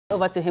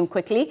Over to him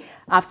quickly,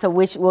 after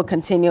which we'll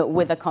continue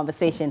with the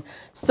conversation.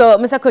 So,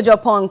 Mr. Kojo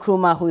Oppong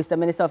Nkrumah, who is the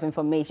Minister of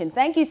Information,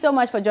 thank you so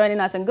much for joining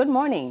us and good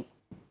morning.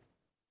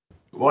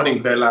 Good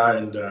morning, Bella,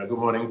 and good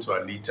morning to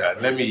Anita.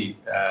 Let me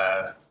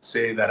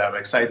say that I'm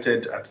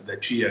excited at the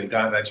tree and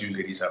Ghana that you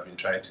ladies have been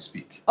trying to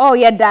speak. Oh,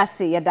 yeah, that's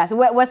it. Yeah, that's it.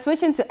 We're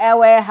switching to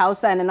Ewe,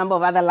 Hausa, and a number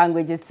of other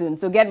languages soon,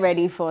 so get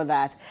ready for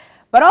that.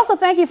 But also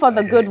thank you for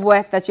the good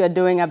work that you're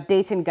doing,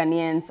 updating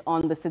Ghanaians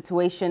on the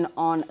situation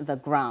on the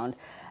ground.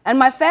 And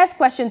my first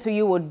question to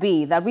you would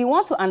be that we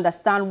want to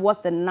understand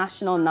what the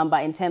national number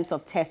in terms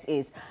of tests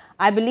is.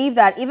 I believe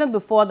that even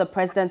before the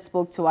president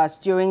spoke to us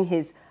during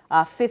his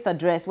fifth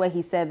address, where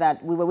he said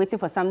that we were waiting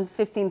for some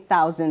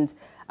 15,000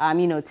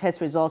 test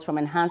results from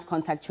enhanced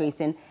contact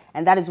tracing,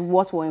 and that is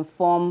what will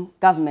inform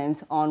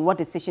government on what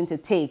decision to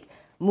take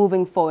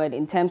moving forward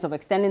in terms of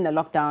extending the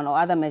lockdown or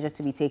other measures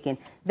to be taken.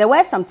 There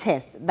were some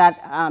tests that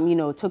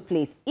took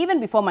place even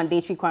before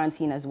mandatory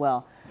quarantine as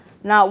well.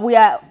 Now, we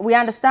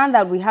understand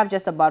that we have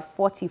just about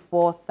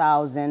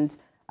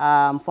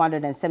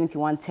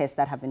 44,471 tests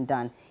that have been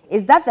done.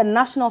 Is that the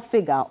national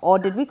figure, or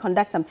did we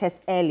conduct some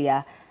tests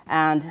earlier,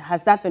 and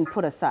has that been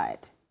put aside?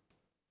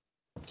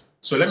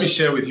 So let me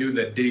share with you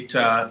the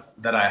data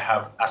that I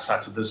have as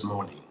at this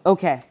morning.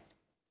 Okay.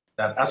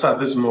 That as at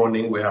this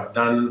morning, we have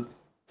done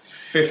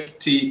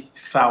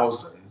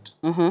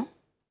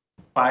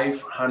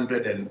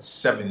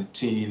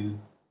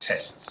 50,517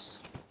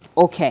 tests.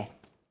 Okay.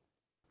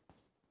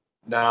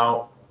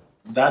 Now,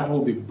 that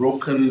will be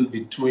broken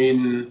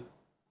between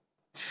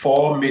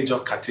 4 major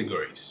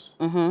categories.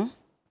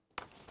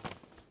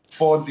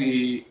 For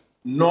the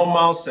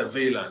normal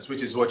surveillance,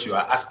 which is what you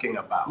are asking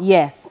about.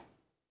 Yes.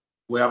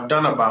 We have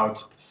done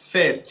about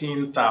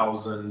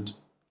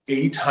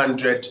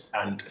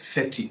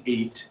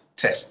 13,838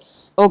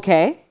 tests.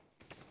 Okay.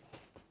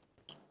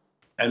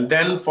 And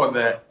then for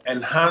the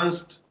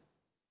enhanced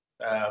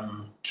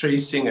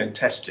tracing and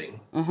testing,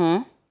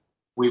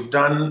 we've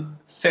done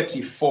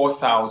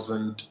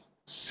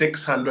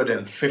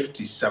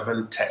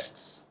 34,657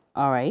 tests.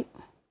 All right.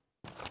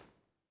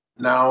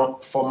 Now,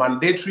 for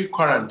mandatory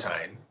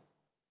quarantine,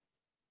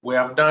 we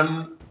have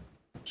done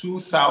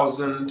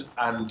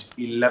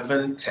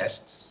 2,011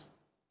 tests.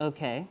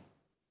 Okay.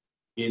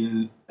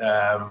 In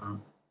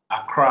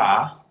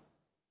Accra,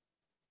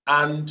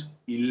 and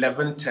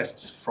 11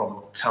 tests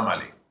from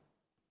Tamale.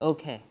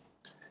 Okay.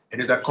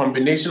 It is a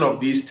combination of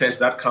these tests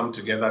that come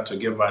together to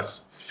give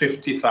us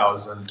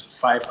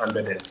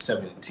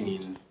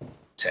 50,517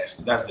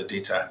 tests. That's the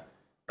data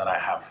that I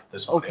have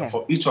this morning. Okay.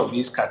 For each of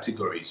these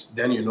categories,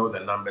 then you know the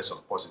numbers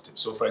of positive.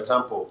 So, for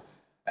example,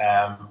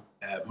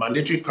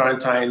 mandatory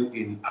quarantine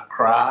in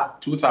Accra,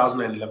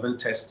 2,011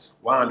 tests,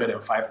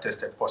 105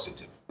 tested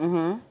positive.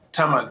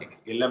 Tamale,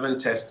 11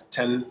 tests,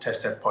 10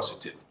 tested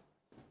positive.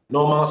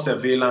 Normal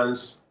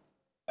surveillance,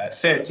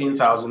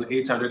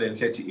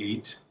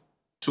 13,838,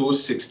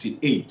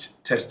 268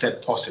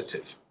 tested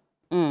positive.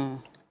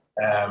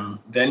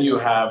 Then you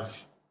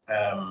have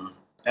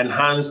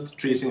enhanced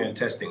tracing and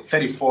testing,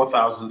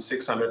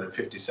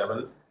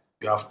 34,657.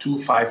 You have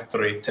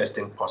 253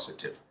 testing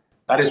positive.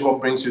 That is what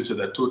brings you to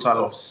the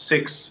total of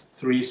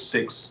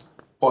 636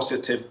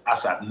 positive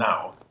as at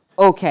now.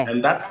 Okay.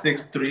 And that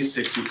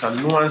 636, you can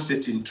nuance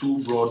it in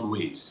 2 broad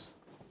ways,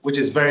 which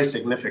is very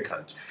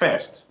significant.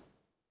 First,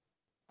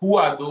 who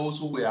are those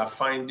who we are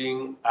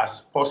finding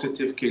as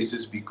positive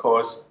cases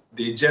because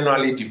they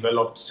generally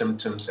developed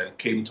symptoms and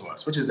came to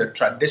us, which is the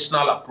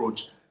traditional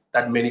approach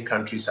that many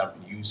countries have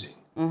been using,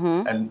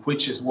 and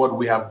which is what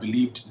we have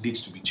believed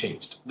needs to be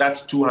changed.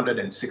 That's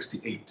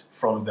 268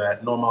 from the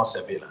normal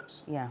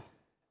surveillance. Yeah.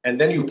 And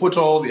then you put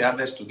all the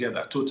others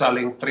together,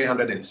 totaling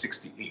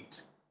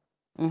 368,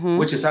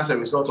 which is as a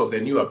result of the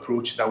new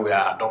approach that we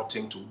are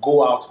adopting to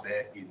go out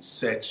there in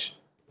search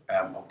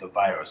of the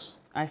virus.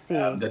 I see.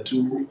 The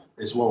 2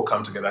 is what will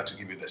come together to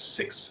give you the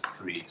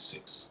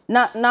 636.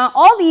 Now,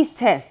 all these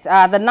tests,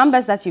 the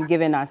numbers that you've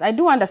given us, I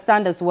do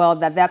understand as well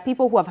that there are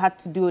people who have had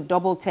to do a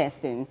double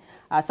testing.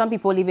 Some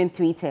people even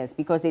 3 tests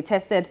because they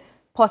tested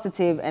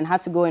positive and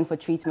had to go in for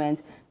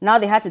treatment. Now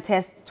they had to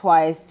test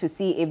twice to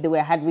see if they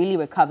had really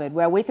recovered.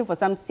 We're waiting for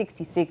some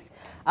 66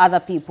 other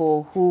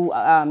people who,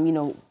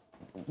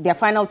 their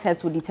final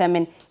test will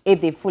determine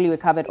if they fully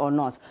recovered or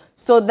not.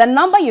 So the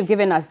number you've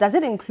given us, does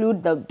it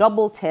include the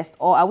double test,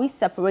 or are we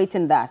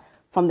separating that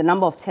from the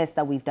number of tests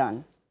that we've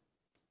done?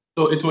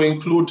 So it will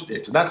include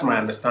it. That's my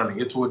understanding.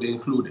 It would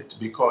include it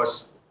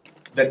because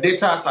the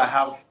data as I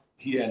have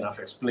here and I've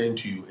explained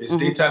to you is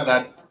data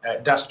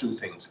that does 2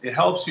 things. It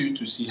helps you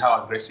to see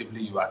how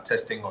aggressively you are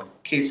testing on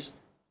case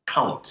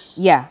counts.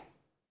 Yeah.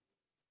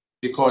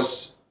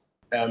 Because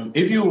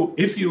if you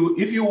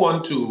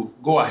want to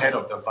go ahead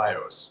of the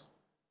virus,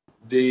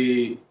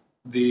 the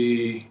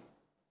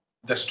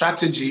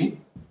strategy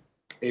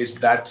is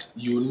that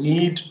you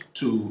need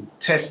to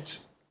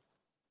test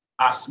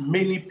as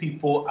many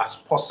people as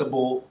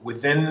possible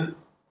within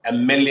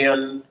 1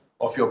 million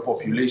of your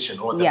population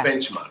or the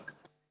benchmark,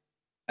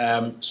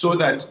 so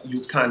that you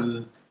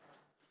can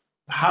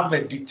have a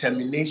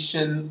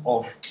determination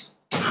of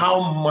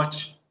how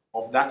much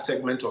of that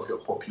segment of your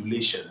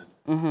population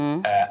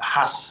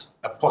has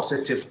a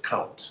positive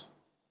count.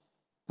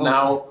 Okay.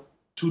 Now,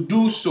 to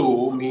do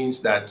so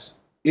means that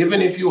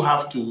even if you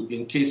have to,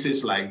 in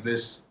cases like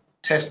this,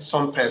 test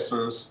some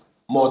persons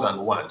more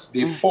than once,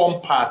 they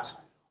form part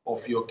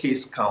of your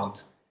case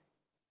count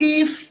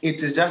if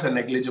it is just a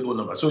negligible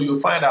number. So you'll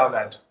find out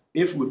that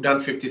if we've done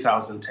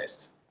 50,000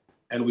 tests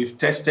and we've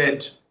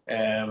tested,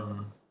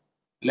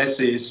 let's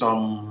say,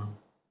 some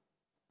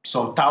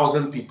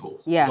 1,000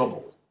 people,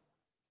 double,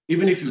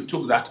 even if you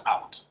took that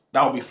out,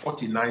 that would be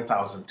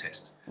 49,000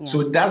 tests. Yeah.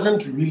 So it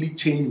doesn't really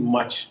change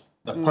much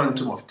the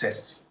quantum of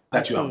tests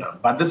that you have done.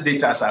 But this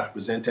data, as I've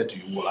presented to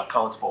you, will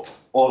account for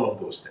all of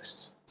those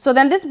tests. So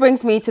then this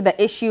brings me to the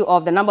issue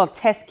of the number of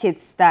test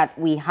kits that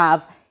we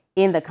have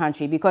in the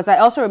country, because I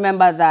also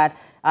remember that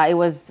it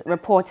was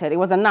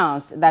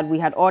announced that we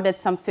had ordered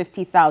some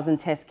 50,000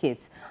 test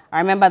kits. I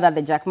remember that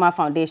the Jack Ma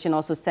Foundation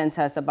also sent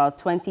us about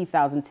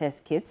 20,000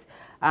 test kits,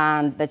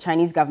 and the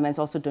Chinese government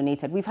also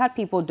donated. We've had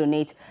people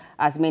donate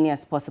as many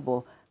as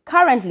possible.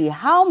 Currently,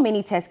 how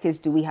many test kits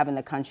do we have in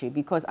the country?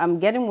 Because I'm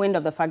getting wind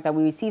of the fact that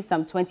we received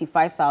some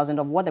 25,000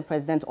 of what the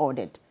president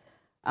ordered.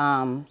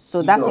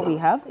 So that's what we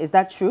have. Is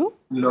that true?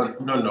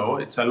 No.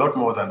 It's a lot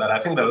more than that. I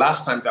think the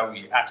last time that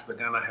we asked the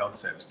Ghana Health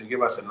Service, they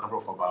gave us a number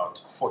of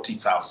about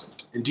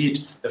 40,000.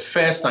 Indeed, the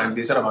first time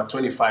they said about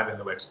 25 and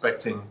they were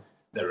expecting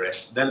the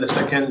rest. Then the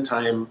second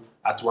time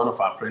at one of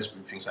our press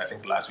briefings, I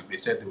think last week, they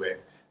said they were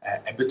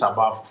a bit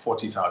above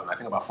 40,000. I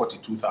think about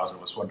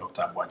 42,000 was what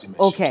Dr. Abuaji mentioned.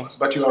 Okay.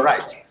 But you are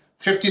right.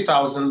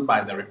 50,000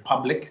 by the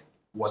Republic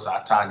was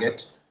our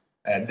target.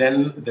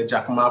 Then the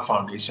Jack Ma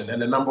Foundation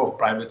and a number of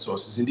private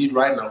sources. Indeed,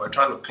 right now, we're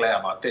trying to clear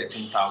about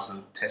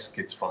 13,000 test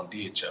kits from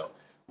DHL,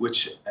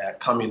 which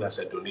come in as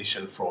a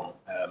donation from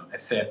a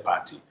third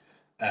party.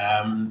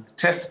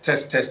 Test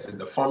is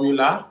the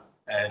formula,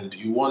 and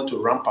you want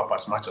to ramp up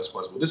as much as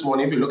possible. This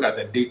morning, if you look at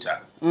the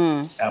data,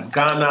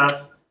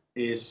 Ghana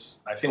is,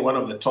 I think, one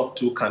of the top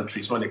 2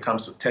 countries when it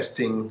comes to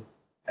testing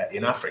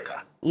in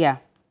Africa. Yeah.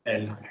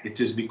 And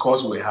it is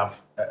because we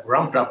have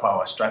ramped up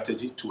our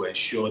strategy to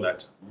ensure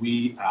that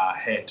we are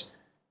ahead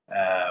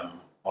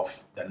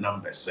of the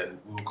numbers, and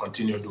we will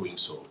continue doing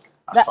so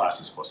as fast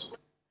as possible.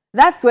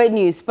 That's great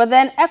news. But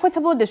then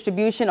equitable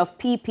distribution of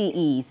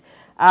PPEs,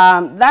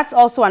 that's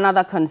also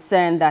another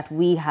concern that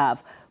we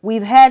have.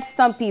 We've heard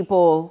some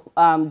people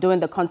doing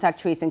the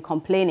contact tracing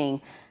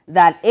complaining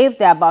that if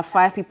there are about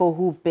 5 people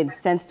who've been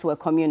sent to a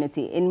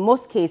community, in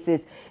most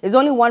cases, it's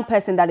only one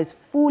person that is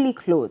fully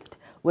clothed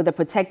with the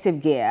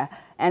protective gear,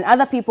 and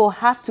other people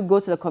have to go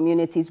to the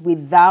communities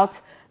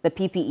without the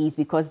PPEs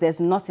because there's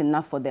not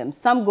enough for them.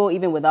 Some go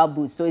even without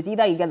boots. So it's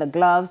either you get the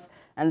gloves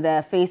and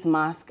the face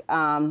mask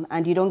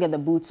and you don't get the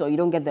boots, or you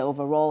don't get the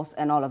overalls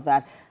and all of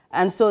that.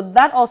 And so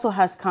that also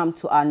has come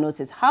to our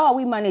notice. How are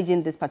we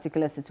managing this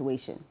particular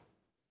situation?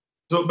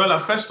 So, Bella,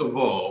 first of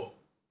all,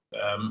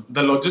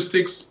 the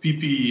logistics,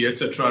 PPE,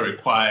 etc.,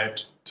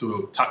 required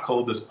to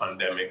tackle this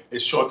pandemic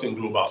is short in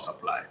global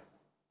supply.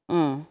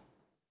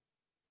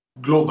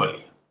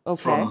 Globally,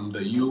 from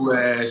the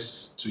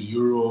US to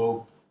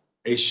Europe,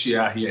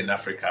 Asia, here in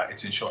Africa,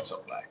 it's in short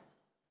supply.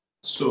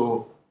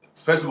 So,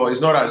 first of all,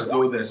 it's not as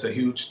though there's a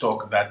huge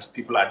stock that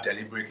people are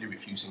deliberately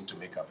refusing to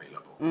make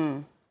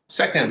available.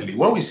 Secondly,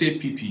 when we say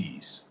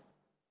PPEs,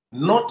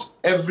 not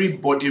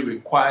everybody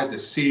requires the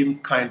same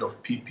kind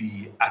of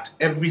PPE at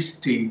every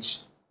stage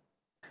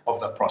of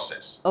the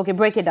process. Okay,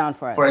 break it down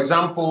for us. For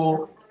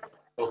example,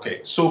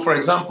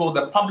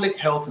 the public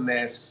health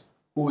nurse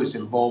who is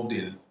involved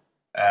in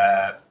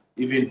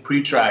even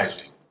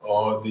pre-triaging,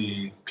 or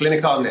the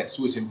clinical nurse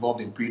who is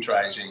involved in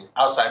pre-triaging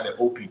outside the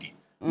OPD,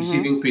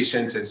 receiving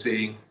patients and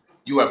saying,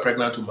 you are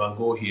pregnant woman,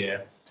 go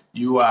here,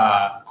 you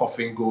are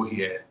coughing, go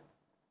here,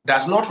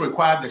 does not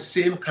require the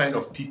same kind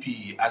of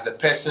PPE as the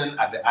person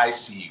at the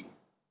ICU.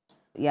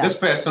 Yeah. This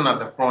person at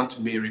the front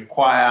may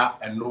require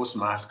a nose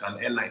mask, an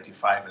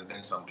N95, and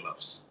then some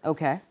gloves.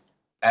 Okay.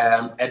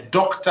 A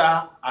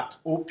doctor at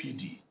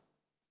OPD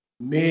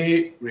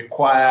may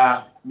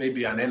require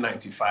maybe an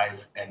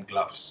N95 and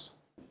gloves.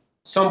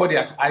 Somebody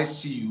at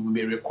ICU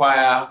may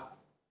require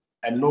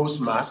a nose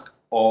mask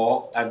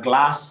or a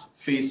glass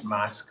face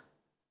mask,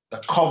 the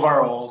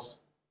coveralls,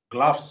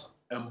 gloves,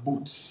 and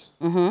boots.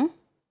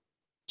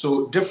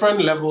 So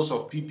different levels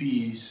of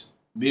PPEs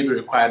may be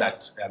required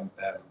at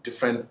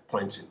different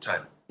points in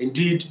time.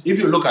 Indeed, if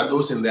you look at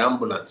those in the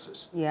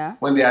ambulances,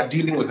 when they are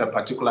dealing with a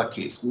particular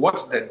case,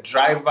 what the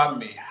driver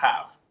may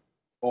have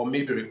or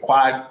may be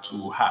required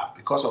to have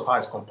because of how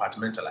it's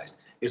compartmentalized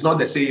is not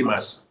the same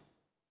as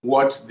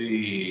what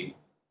the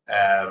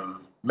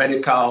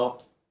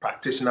medical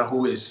practitioner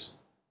who is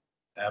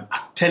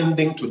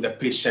attending to the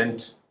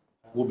patient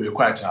will be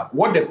required to have.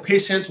 What the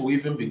patient will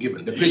even be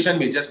given. The patient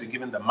may just be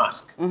given the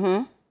mask,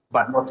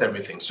 but not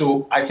everything.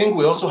 So I think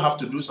we also have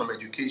to do some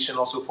education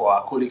also for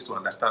our colleagues to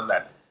understand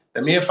that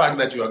the mere fact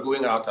that you are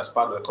going out as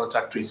part of the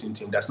contact tracing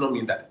team does not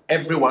mean that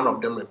every one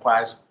of them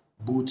requires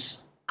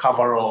boots,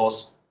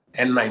 coveralls,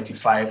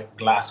 N95,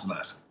 glass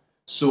mask.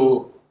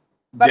 So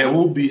there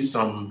will be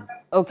some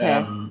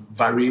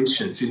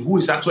variations in who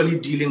is actually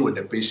dealing with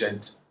the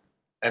patient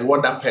and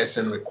what that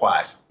person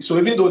requires. So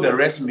even though the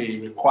rest may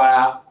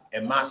require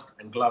a mask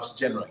and gloves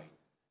generally,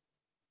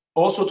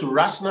 also to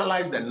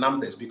rationalize the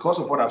numbers, because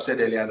of what I've said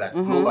earlier, that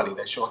globally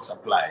the short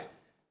supply,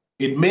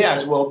 it may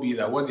as well be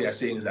that what they are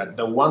saying is that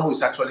the one who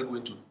is actually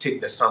going to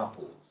take the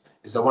sample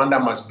is the one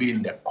that must be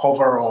in the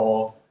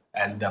coverall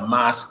and the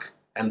mask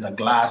and the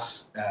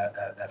glass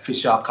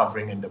facial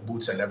covering and the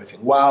boots and everything,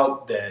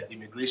 while the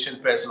immigration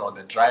person or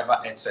the driver,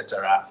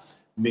 etc.,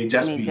 may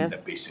just be in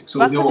the basic. So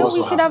but they will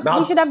also we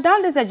should have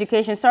done this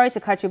education. Sorry to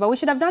cut you, but we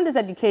should have done this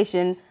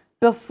education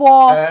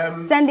before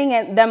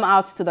sending them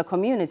out to the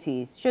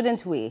communities,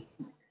 shouldn't we?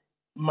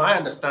 My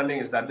understanding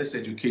is that this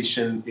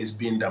education is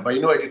being done. But,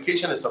 you know,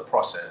 education is a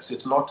process.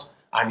 It's not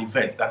an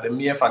event that the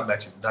mere fact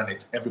that you've done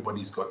it,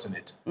 everybody's gotten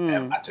it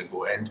at a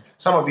go. And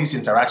some of these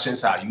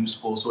interactions are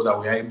useful so that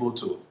we are able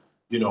to,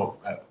 you know,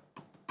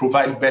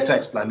 provide better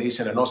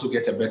explanation and also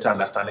get a better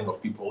understanding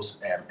of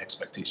people's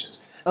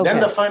expectations. Then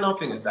the final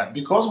thing is that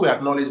because we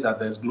acknowledge that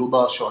there's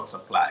global short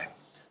supply,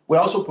 we're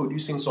also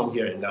producing some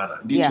here in Ghana.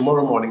 Indeed,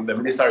 tomorrow morning, the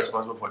minister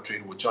responsible for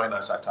trade will join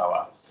us at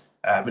our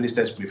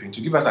minister's briefing to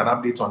give us an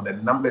update on the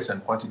numbers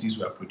and quantities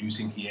we are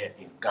producing here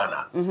in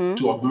Ghana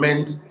to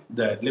augment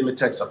the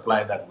limited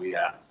supply that we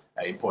are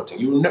importing.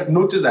 You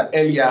notice that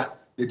earlier,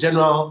 the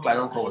general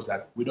clientele was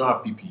that we don't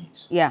have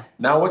PPEs. Yeah.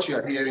 Now what you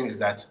are hearing is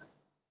that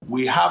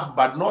we have,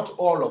 but not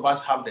all of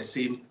us have the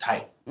same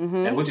type,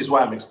 and which is why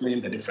I'm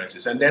explaining the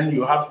differences. And then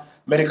you have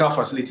medical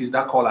facilities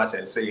that call us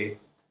and say,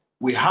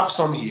 we have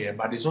some here,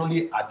 but it's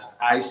only at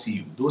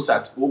ICU. Those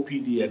at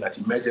OPD and at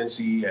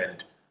emergency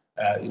and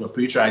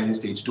pre-triaging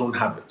stage don't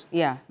have it.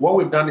 Yeah. What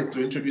we've done is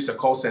to introduce a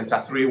call center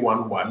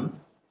 311,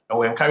 and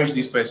we encourage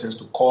these persons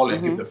to call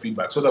and give the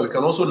feedback so that we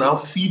can also now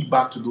feed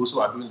back to those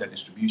who are doing the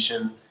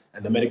distribution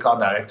and the medical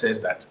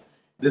directors that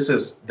this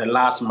is the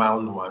last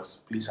mile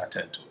nuance. Please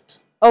attend to it.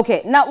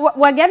 Okay, now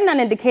we're getting an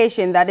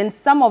indication that in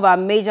some of our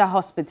major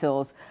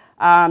hospitals,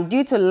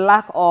 due to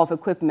lack of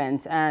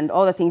equipment and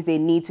all the things they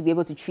need to be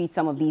able to treat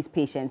some of these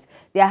patients,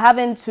 they're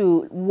having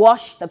to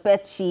wash the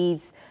bed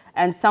sheets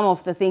and some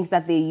of the things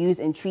that they use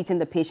in treating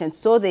the patients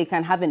so they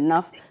can have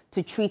enough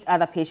to treat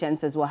other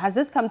patients as well. Has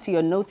this come to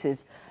your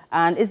notice?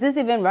 And is this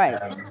even right?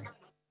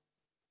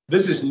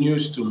 This is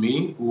news to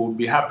me. We'll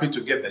be happy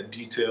to get the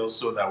details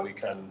so that we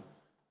can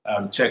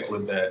check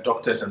with the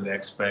doctors and the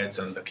experts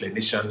and the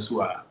clinicians who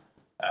are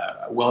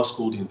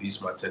well-schooled in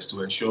these matters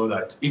to ensure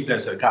that if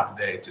there's a gap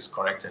there, it is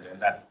corrected,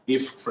 and that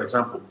if, for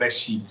example, bed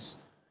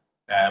sheets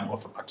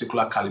of a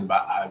particular caliber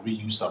are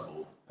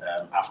reusable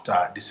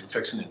after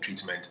disinfection and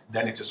treatment,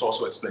 then it is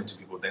also explained to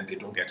people, then they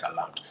don't get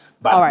alarmed.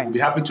 But we'll be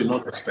happy to know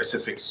the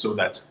specifics so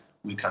that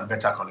we can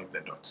better connect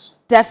the dots.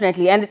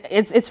 Definitely. And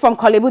it's from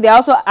Korle Bu. They're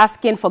also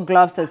asking for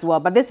gloves as well.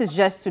 But this is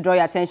just to draw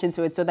your attention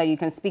to it so that you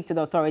can speak to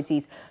the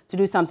authorities to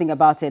do something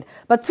about it.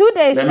 But 2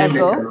 days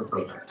ago...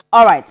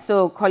 All right.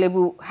 So Korle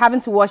Bu, having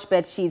to wash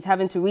bed sheets,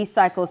 having to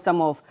recycle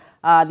some of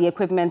the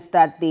equipment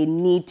that they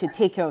need to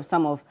take care of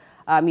some of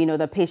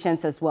the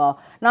patients as well.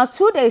 Now,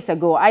 2 days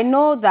ago, I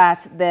know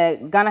that the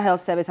Ghana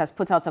Health Service has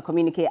put out a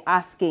communique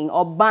asking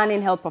or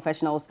banning health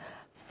professionals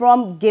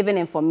from giving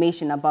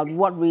information about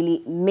what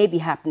really may be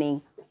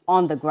happening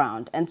on the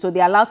ground. And so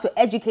they're allowed to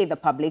educate the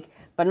public,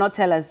 but not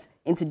tell us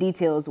into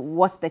details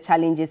what the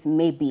challenges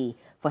may be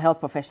for health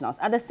professionals.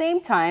 At the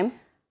same time,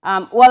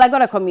 I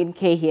got a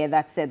communique here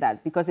that said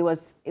that because it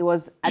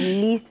was at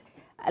least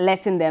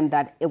letting them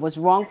that it was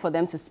wrong for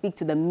them to speak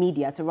to the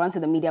media, to run to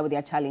the media with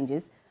their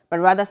challenges, but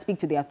rather speak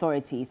to the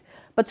authorities.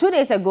 But 2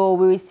 days ago,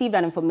 we received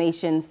an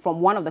information from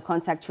one of the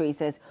contact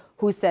tracers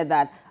who said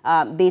that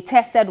they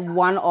tested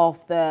one of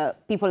the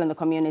people in the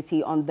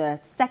community on the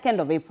 2nd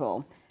of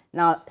April.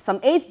 Now, some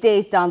 8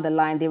 days down the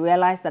line, they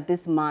realized that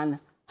this man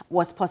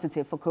was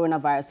positive for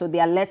coronavirus. So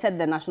they alerted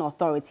the national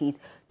authorities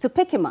to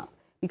pick him up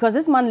because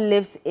this man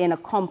lives in a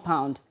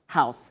compound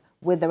house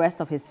with the rest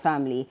of his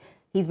family.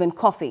 He's been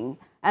coughing.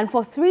 And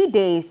for 3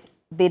 days,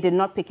 they did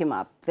not pick him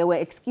up. There were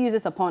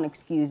excuses upon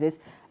excuses.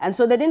 And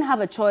so they didn't have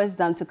a choice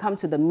than to come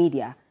to the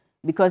media,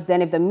 because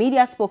then if the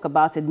media spoke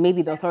about it,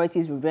 maybe the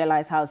authorities would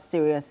realize how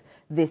serious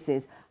this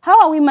is. How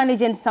are we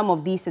managing some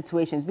of these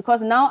situations?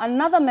 Because now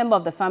another member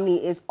of the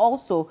family is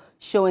also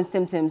showing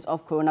symptoms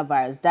of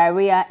coronavirus,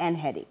 diarrhea and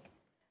headache.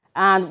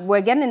 And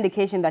we're getting an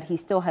indication that he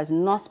still has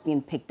not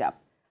been picked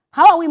up.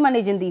 How are we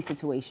managing these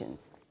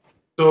situations?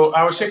 So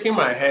I was shaking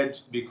my head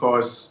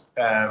because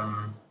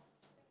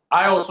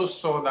I also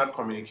saw that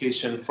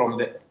communication from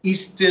the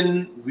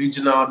Eastern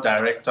Regional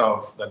Director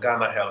of the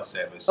Ghana Health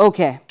Service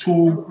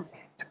to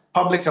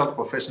public health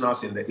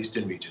professionals in the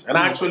Eastern region. And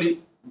I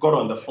actually got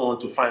on the phone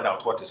to find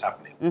out what is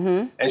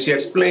happening. And she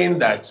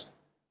explained that,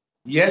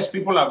 yes,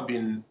 people have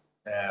been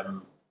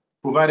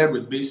provided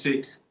with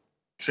basic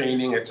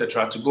training,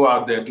 etc., to go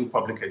out there, do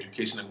public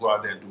education, and go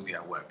out there and do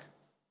their work.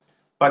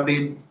 But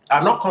they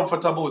are not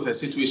comfortable with a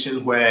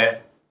situation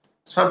where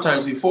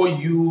sometimes before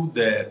you,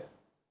 the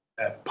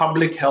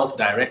public health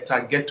director,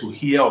 get to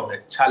hear of the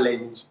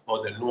challenge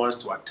or the nuance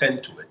to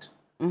attend to it,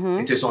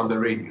 it is on the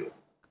radio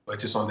or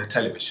it is on the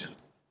television.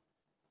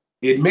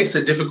 it makes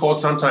it difficult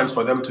sometimes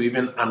for them to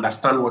even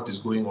understand what is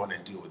going on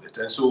and deal with it.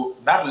 And so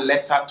that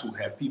letter to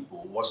her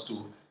people was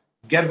to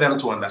get them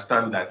to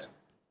understand that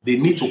they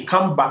need to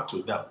come back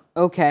to them.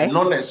 Okay. And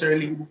not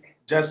necessarily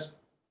just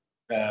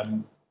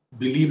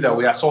believe that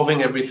we are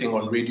solving everything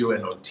on radio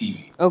and on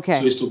TV. Okay.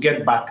 So it's to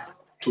get back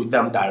to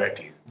them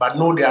directly. But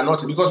no, they are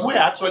not, because we're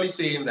actually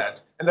saying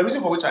that. And the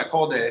reason for which I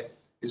called her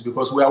is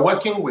because we are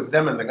working with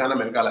them and the Ghana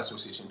Medical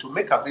Association to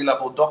make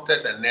available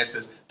doctors and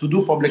nurses to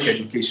do public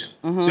education.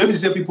 So if you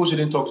say people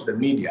shouldn't talk to the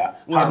media,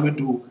 how do we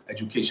do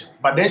education?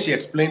 But then she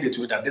explained it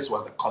to me that this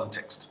was the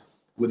context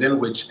within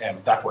which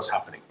that was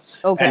happening.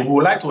 Okay. And we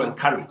would like to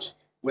encourage.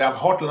 We have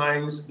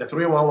hotlines. The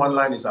 311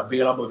 line is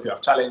available. If you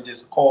have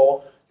challenges,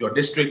 call. Your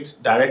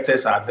district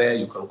directors are there.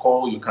 You can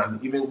call. You can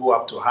even go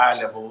up to higher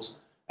levels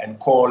and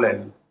call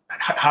and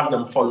have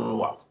them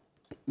follow up.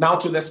 Now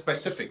to the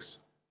specifics.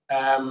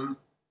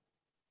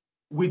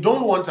 We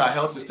don't want our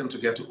health system to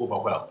get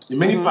overwhelmed. In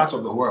many parts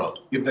of the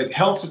world, if the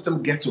health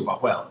system gets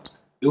overwhelmed,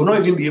 they will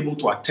not even be able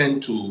to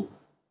attend to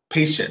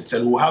patients,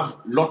 and we'll have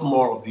a lot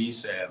more of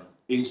these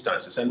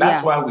instances. And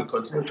that's why we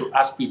continue to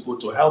ask people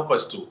to help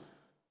us to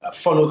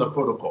follow the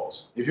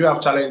protocols. If you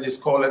have challenges,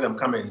 call, let them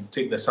come and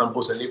take the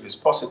samples, and if it's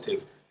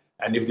positive,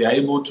 and if they are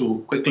able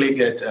to quickly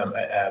get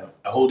a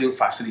holding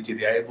facility,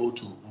 they are able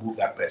to move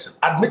that person.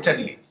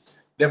 Admittedly,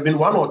 there have been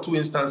 1 or 2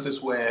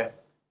 instances where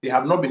they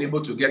have not been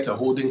able to get a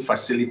holding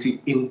facility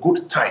in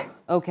good time.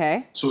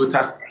 Okay. So it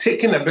has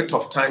taken a bit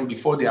of time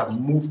before they have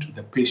moved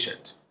the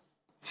patient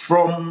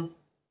from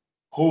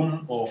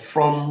home or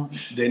from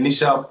the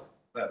initial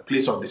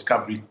place of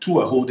discovery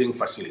to a holding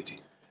facility.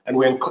 And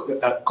we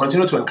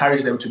continue to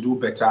encourage them to do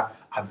better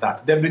at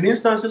that. There have been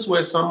instances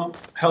where some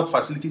health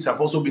facilities have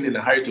also been in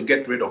a hurry to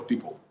get rid of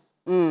people.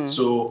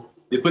 So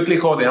they quickly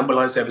call the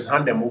ambulance service,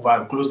 hand them over,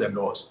 and close their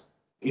doors.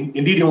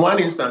 Indeed, in one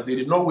instance, they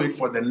did not wait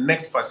for the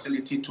next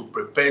facility to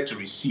prepare to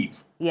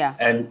receive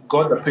and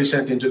got the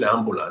patient into the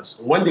ambulance.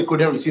 When they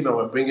couldn't receive and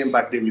were bringing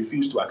back, they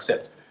refused to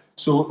accept.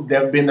 So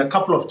there have been a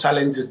couple of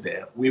challenges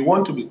there. We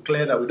want to be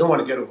clear that we don't want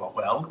to get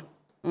overwhelmed,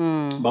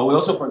 but we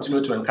also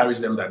continue to encourage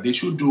them that they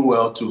should do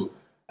well to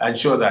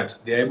ensure that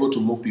they're able to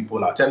move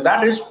people out. And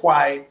that is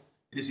why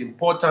it is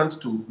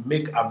important to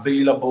make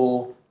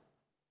available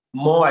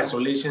more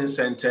isolation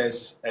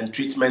centers and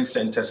treatment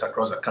centers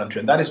across the country.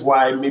 And that is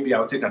why maybe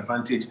I'll take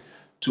advantage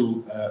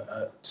to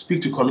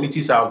speak to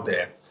communities out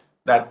there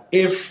that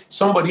if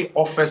somebody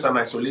offers an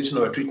isolation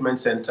or a treatment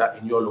center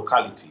in your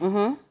locality,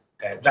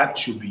 that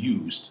should be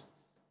used.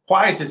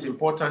 Why it is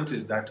important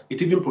is that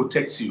it even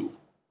protects you.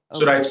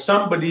 So that if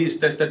somebody is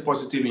tested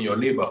positive in your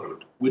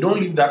neighborhood, we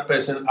don't leave that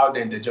person out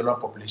there in the general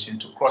population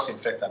to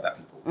cross-infect other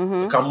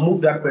people. We can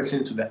move that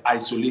person to the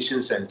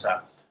isolation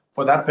center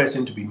for that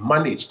person to be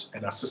managed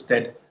and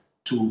assisted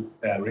to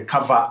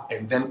recover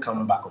and then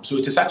come back home. So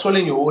it is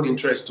actually in your own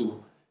interest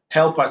to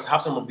help us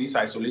have some of these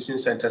isolation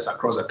centers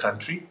across the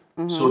country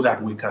so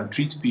that we can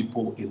treat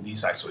people in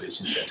these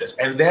isolation centers.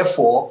 And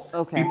therefore,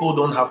 people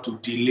don't have to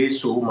delay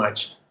so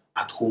much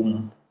at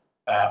home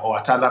or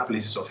at other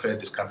places of first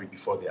discovery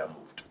before they are moved.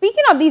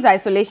 Speaking of these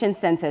isolation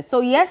centers, so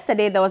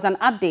yesterday there was an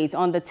update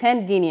on the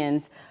 10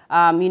 Guineans.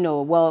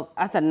 Well,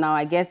 as of now,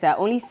 I guess there are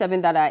only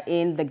 7 that are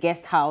in the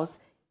guest house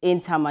in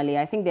Tamale.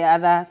 I think the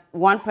other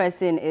 1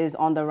 person is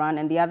on the run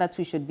and the other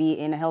 2 should be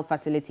in a health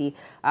facility.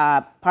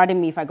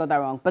 Pardon me if I got that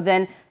wrong. But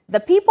then the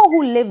people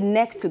who live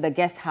next to the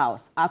guest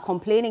house are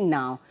complaining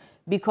now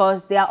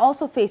because they are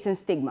also facing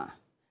stigma.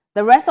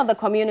 The rest of the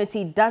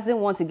community doesn't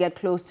want to get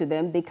close to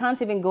them. They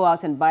can't even go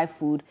out and buy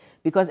food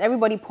because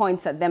everybody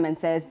points at them and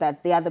says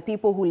that they are the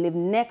people who live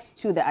next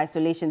to the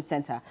isolation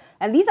center.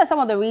 And these are some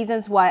of the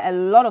reasons why a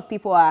lot of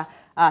people are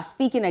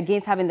speaking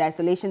against having the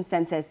isolation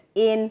centers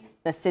in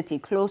the city,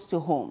 close to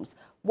homes.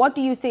 What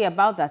do you say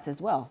about that as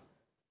well?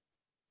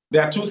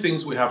 There are 2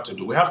 things we have to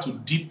do. We have to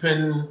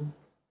deepen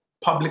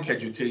public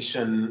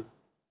education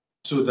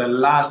to the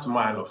last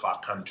mile of our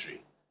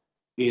country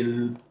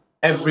in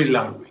every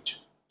language,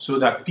 so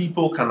that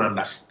people can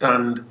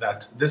understand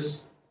that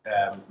this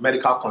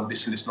medical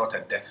condition is not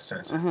a death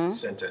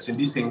sentence.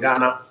 Indeed, in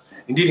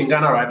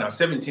Ghana right now,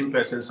 17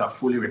 persons are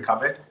fully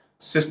recovered.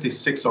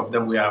 66 of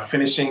them, we are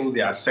finishing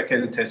their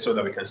second test so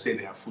that we can say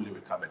they are fully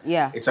recovered.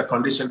 It's a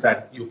condition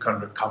that you can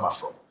recover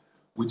from.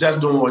 We just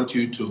don't want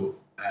you to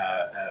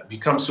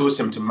become so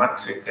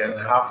symptomatic and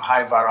have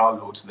high viral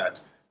loads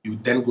that you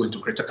then go into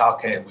critical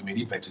care and we may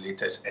need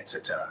ventilators,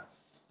 etc.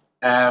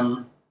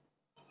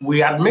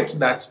 We admit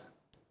that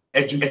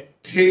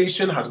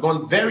education has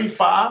gone very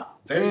far,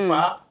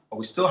 but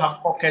we still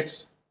have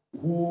pockets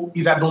who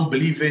either don't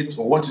believe it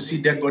or want to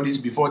see dead bodies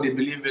before they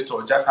believe it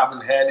or just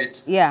haven't heard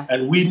it.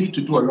 And we need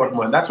to do a lot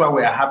more. And that's why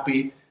we are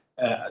happy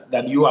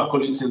that you, our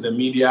colleagues in the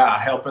media, are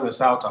helping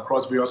us out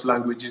across various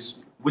languages,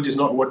 which is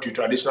not what you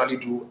traditionally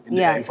do.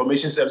 The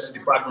Information Services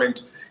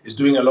Department is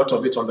doing a lot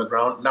of it on the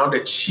ground. Now the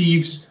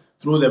chiefs,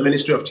 through the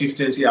Ministry of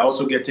Chieftaincy, are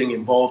also getting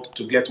involved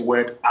to get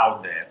word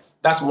out there.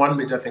 That's one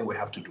major thing we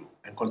have to do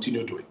and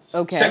continue doing.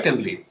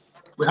 Secondly,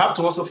 we have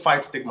to also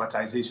fight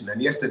stigmatization.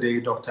 And yesterday,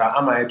 Dr.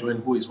 Ama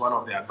Edwin, who is one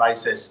of the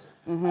advisors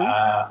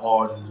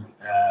on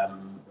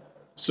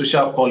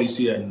social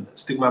policy and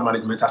stigma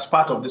management as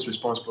part of this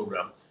response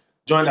program,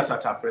 joined us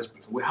at our press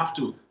briefing. We have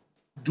to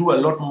do a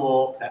lot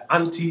more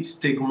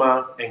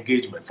anti-stigma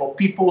engagement for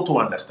people to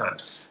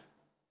understand.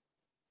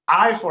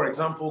 I, for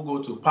example,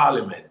 go to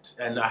Parliament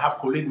and I have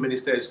colleague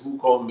ministers who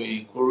call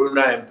me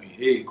Corona MP,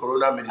 hey,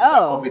 Corona Minister,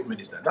 COVID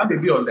Minister. That may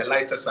be on the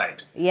lighter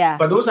side. Yeah.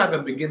 But those are the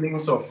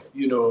beginnings of,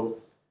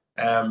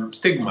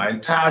 stigma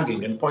and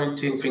tagging and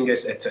pointing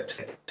fingers,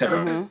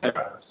 etc.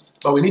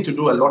 But we need to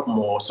do a lot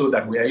more so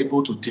that we are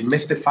able to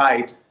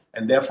demystify it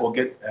and therefore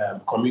get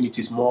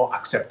communities more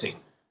accepting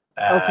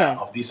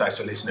of these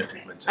isolation and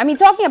treatment centers. I mean,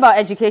 talking about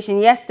education,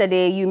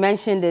 yesterday you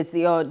mentioned it,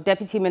 your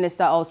deputy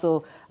minister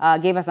also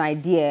gave us an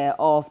idea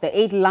of the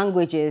 8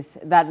 languages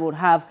that would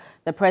have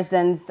the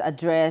president's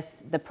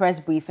address, the press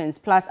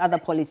briefings, plus other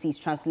policies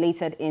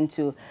translated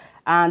into.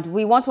 And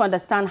we want to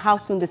understand how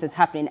soon this is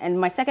happening. And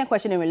my second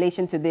question in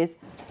relation to this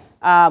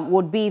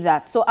would be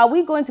that, so are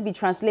we going to be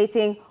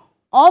translating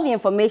all the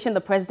information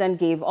the president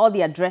gave, all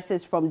the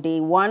addresses from day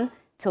 1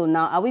 till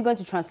now? Are we going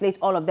to translate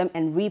all of them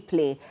and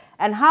replay?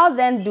 And how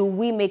then do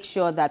we make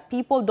sure that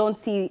people don't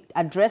see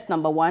address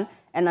number 1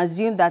 and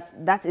assume that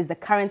that is the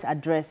current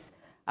address,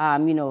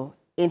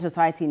 in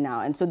society now?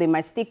 And so they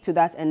might stick to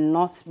that and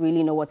not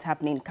really know what's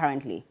happening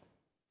currently.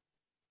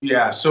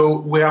 Yeah, so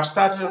we have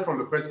started from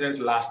the president's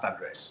last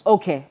address.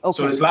 Okay.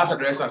 So his last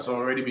address has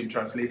already been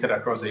translated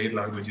across the 8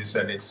 languages,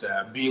 and it's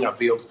being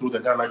availed through the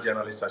Ghana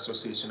Journalists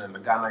Association and the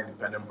Ghana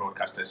Independent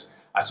Broadcasters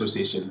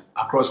Association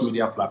across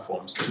media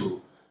platforms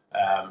to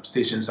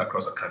stations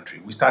across the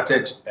country. We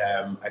started,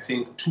 I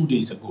think, 2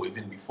 days ago,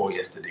 even before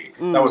yesterday.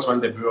 That was when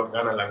the Bureau of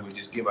Ghana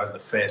Languages gave us the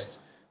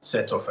first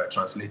set of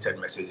translated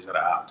messages that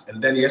are out. And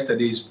then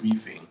yesterday's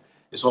briefing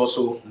is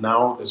also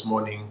now, this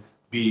morning,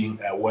 being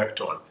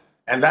worked on.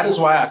 And that is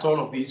why at all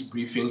of these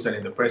briefings and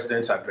in the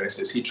president's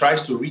addresses, he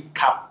tries to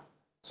recap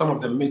some of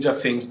the major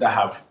things that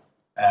have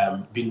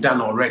been done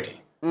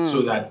already,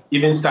 so that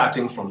even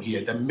starting from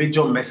here, the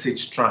major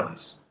message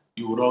strands,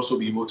 you would also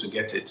be able to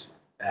get it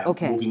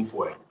moving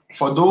forward.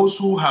 For those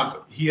who have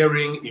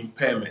hearing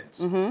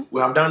impairments,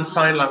 we have done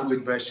sign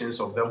language versions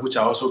of them, which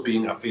are also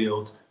being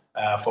availed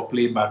for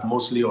playback,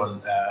 mostly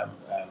on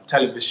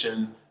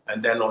television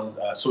and then on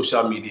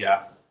social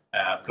media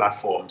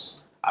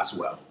platforms as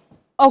well.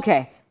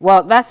 Okay,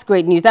 well, that's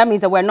great news. That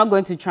means that we're not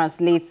going to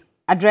translate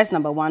address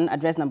number 1,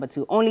 address number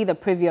 2, only the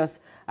previous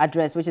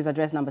address, which is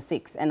address number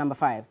 6 and number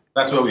 5.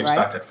 That's where we've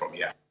started from,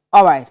 yeah.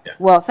 All right. Yeah.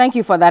 Well, thank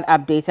you for that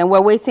update. And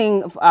we're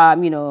waiting,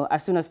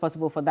 as soon as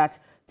possible for that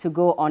to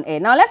go on air.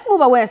 Now, let's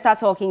move away and start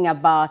talking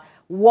about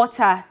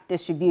water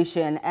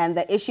distribution and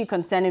the issue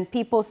concerning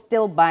people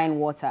still buying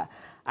water.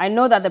 I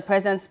know that the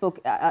president spoke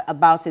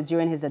about it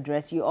during his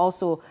address. You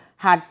also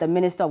had the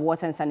Minister of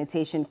Water and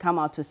Sanitation come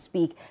out to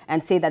speak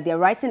and say that they're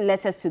writing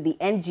letters to the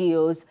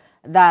NGOs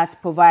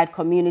that provide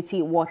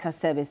community water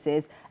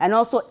services, and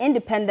also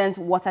independent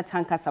water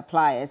tanker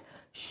suppliers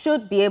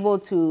should be able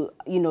to,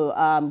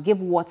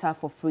 give water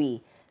for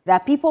free. There are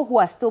people who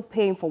are still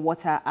paying for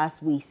water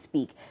as we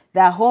speak.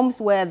 There are homes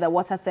where the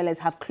water sellers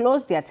have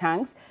closed their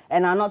tanks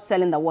and are not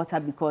selling the water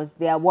because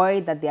they are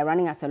worried that they are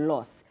running at a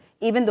loss,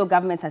 even though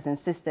government has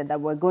insisted that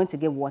we're going to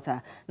give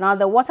water. Now,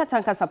 the water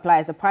tanker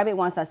suppliers, the private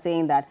ones, are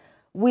saying that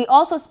we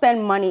also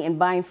spend money in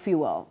buying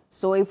fuel.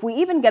 So if we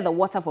even get the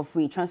water for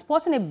free,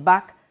 transporting it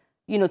back,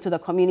 to the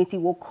community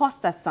will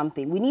cost us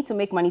something. We need to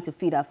make money to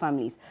feed our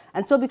families.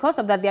 And so because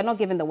of that, they're not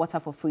giving the water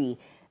for free.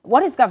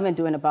 What is government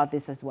doing about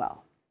this as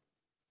well?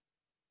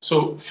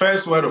 So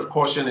first word of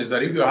caution is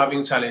that if you're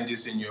having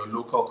challenges in your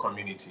local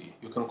community,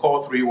 you can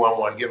call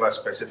 311, give us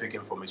specific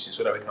information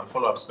so that we can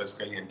follow up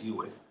specifically and deal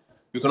with.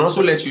 You can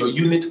also let your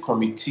unit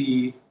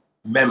committee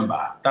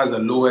member, that's the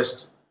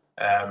lowest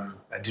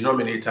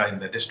denominator in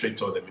the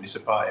district or the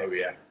municipal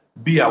area,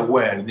 be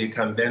aware, and they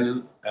can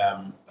then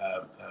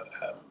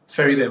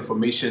ferry the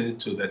information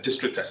to the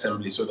district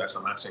assembly so that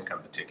some action can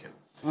be taken.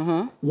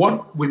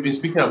 What we've been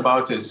speaking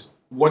about is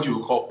what you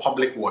would call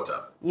public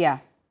water. Yeah.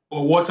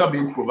 Or water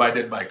being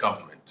provided by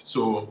government.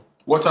 So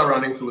water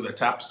running through the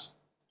taps,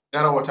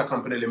 Ghana Water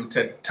Company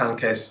Limited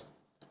tankers,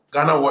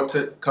 Ghana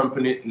Water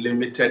Company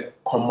Limited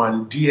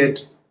commandeered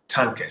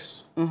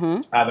tankers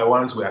are the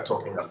ones we are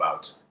talking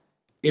about.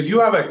 If you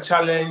have a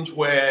challenge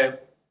where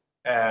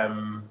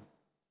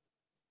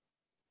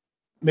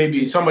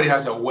maybe somebody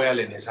has a well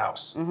in his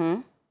house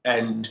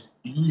and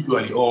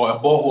usually, or a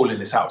borehole in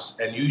his house,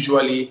 and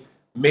usually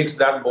makes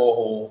that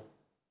borehole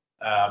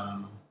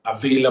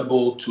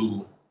available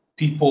to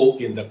people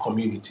in the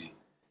community,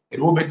 it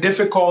will be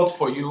difficult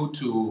for you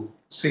to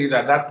say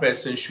that that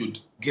person should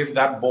give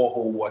that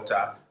borehole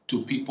water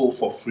to people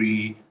for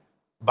free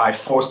by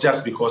force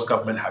just because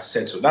government has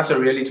said so. That's a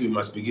reality we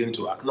must begin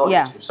to acknowledge.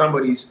 Yeah. If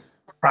somebody's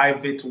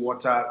private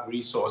water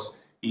resource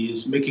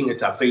is making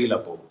it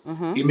available,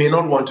 he may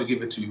not want to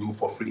give it to you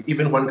for free,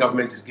 even when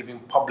government is giving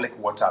public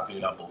water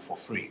available for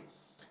free.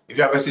 If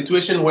you have a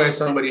situation where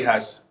somebody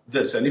has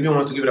this and even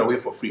wants to give it away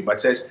for free,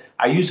 but says,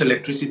 I use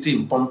electricity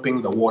in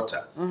pumping the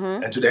water,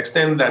 and to the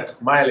extent that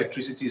my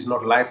electricity is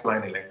not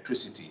lifeline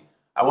electricity,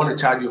 I want to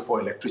charge you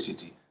for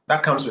electricity.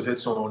 That comes with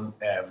its own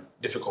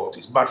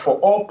difficulties. But for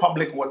all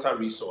public water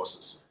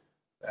resources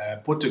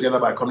put together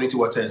by Community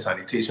Water and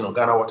Sanitation or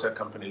Ghana Water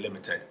Company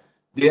Limited,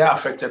 they are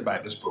affected by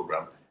this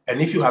program. And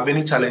if you have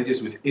any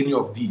challenges with any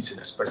of these in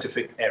a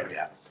specific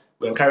area,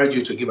 we encourage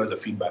you to give us a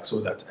feedback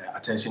so that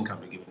attention can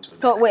be given to it.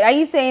 So wait, are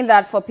you saying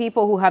that for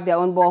people who have their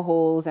own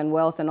boreholes and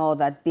wells and all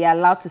that, they are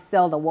allowed to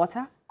sell the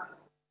water?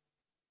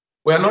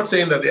 We are not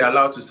saying that they are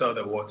allowed to sell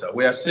the water.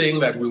 We are saying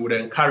that we would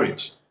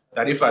encourage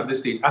that if at this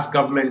stage, as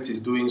government is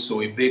doing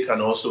so, if they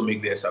can also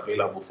make theirs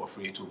available for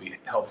free, it will be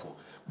helpful.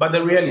 But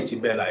the reality,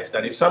 Bella, is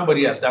that if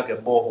somebody has dug a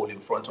borehole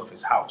in front of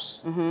his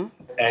house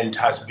and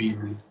has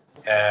been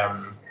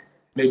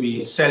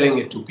maybe selling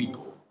it to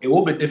people, it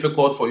will be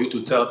difficult for you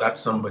to tell that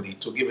somebody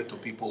to give it to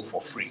people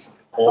for free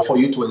or for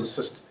you to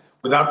insist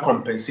without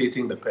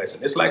compensating the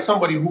person. It's like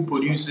somebody who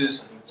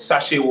produces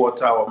sachet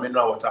water or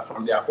mineral water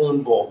from their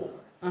own borehole.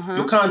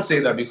 You can't say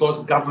that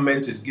because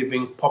government is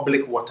giving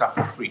public water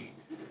for free,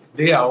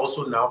 they are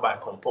also now by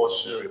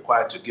compulsion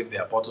required to give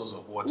their bottles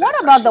of water.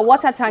 What about the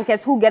water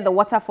tankers who get the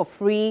water for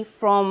free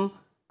from,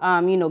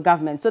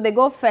 government? So they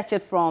go fetch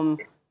it from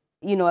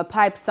a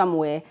pipe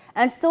somewhere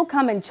and still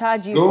come and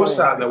charge you. Those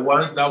are the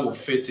ones that will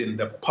fit in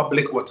the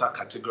public water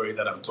category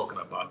that I'm talking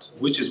about,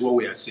 which is what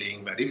we are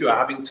saying, that if you are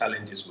having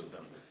challenges with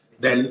them,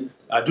 then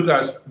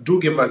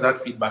do give us that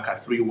feedback at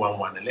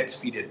 311 and let's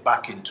feed it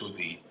back into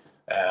the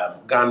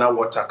Ghana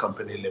Water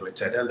Company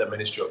Limited and the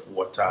Ministry of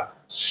Water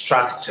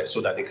structure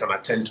so that they can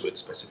attend to it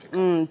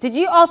specifically. Did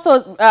you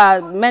also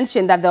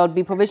mention that there would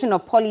be provision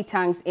of poly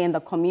tanks in the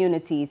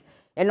communities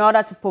in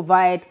order to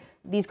provide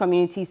these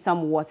communities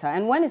some water?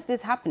 And when is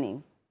this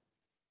happening?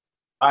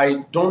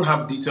 I don't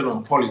have detail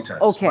on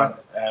polytanks,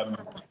 but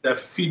the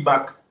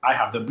feedback I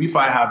have, the brief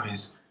I have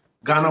is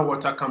Ghana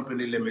Water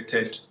Company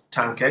Limited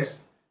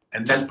tankers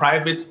and then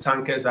private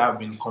tankers that have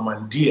been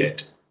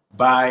commandeered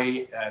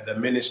by the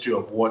Ministry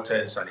of Water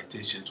and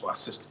Sanitation to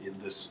assist in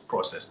this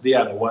process. They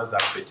are the ones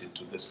that fit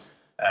into this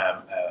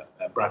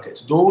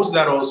bracket. Those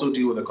that also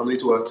deal with the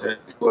community water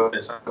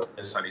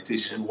and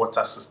sanitation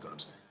water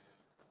systems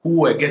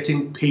who are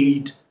getting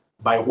paid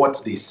by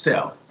what they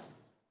sell,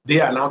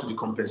 they are now to be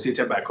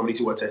compensated by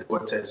community water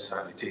and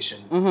sanitation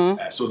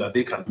so that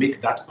they can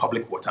make that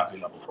public water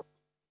available for them.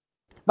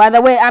 By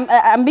the way,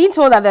 I'm being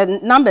told that the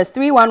numbers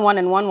 311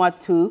 and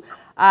 112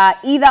 are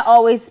either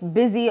always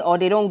busy or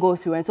they don't go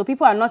through. And so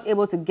people are not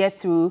able to get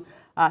through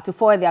to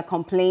forward their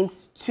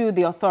complaints to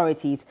the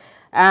authorities.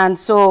 And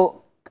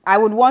so I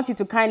would want you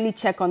to kindly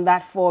check on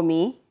that for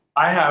me.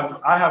 I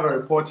have a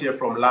report here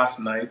from last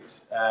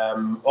night,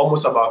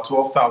 almost about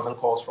 12,000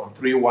 calls from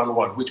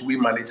 311, which we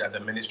manage at the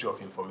Ministry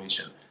of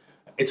Information.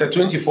 It's a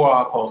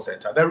 24-hour call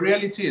center. The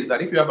reality is that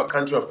if you have a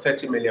country of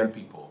 30 million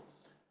people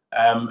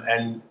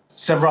and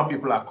several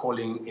people are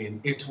calling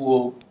in, it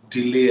will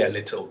delay a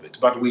little bit.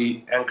 But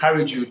we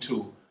encourage you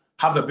to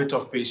have a bit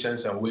of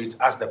patience and wait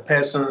as the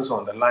persons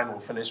on the line will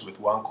finish with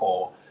one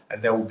call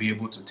and they will be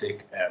able to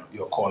take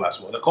your call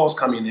as well. The calls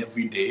come in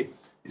every day.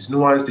 It's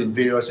nuanced in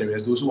various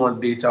areas. Those who want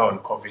data on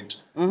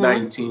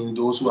COVID-19,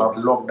 those who have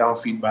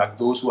lockdown feedback,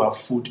 those who have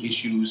food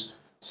issues,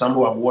 some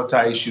who have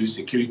water issues,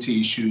 security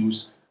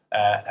issues,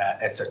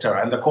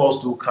 etc. And the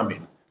calls do come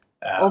in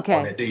on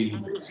a daily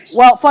basis.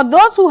 Well, for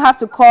those who have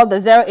to call the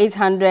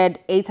 0800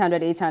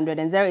 800 800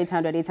 and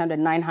 0800 800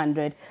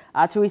 900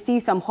 to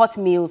receive some hot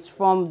meals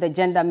from the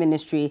Gender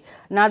Ministry.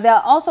 Now, there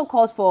are also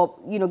calls for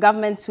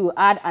government to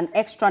add an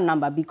extra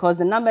number because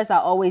the numbers are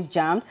always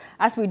jammed.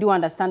 As we do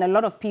understand, a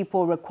lot of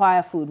people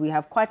require food. We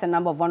have quite a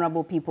number of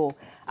vulnerable people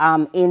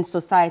in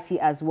society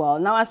as well.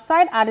 Now,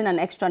 aside adding an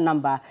extra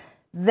number,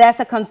 there's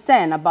a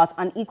concern about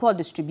unequal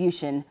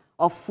distribution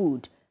of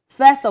food.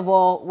 First of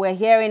all, we're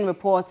hearing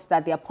reports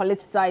that they are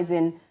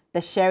politicizing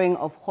the sharing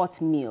of hot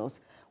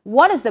meals.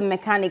 What is the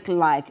mechanic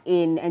like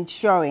in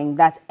ensuring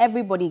that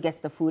everybody gets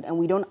the food and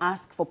we don't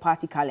ask for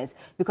party colors?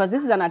 Because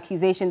this is an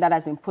accusation that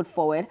has been put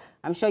forward.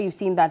 I'm sure you've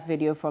seen that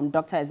video from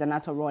Dr.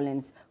 Ezanato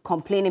Rollins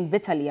complaining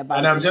bitterly about it.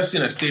 And I've just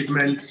seen a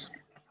statement.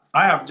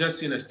 I have just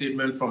seen a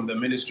statement from the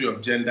Ministry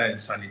of Gender and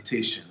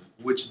Sanitation,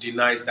 which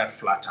denies that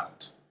flat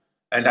out.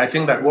 And I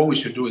think that what we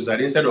should do is that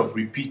instead of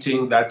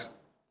repeating that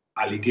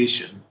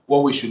allegation,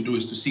 what we should do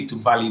is to seek to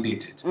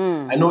validate it.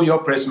 I know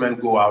your pressmen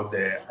go out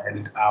there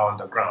and are on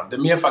the ground. The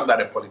mere fact that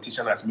a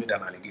politician has made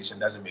an allegation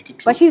doesn't make it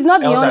true. But she's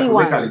not the only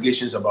one. Make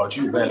allegations about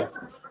you, Bella.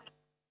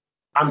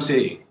 I'm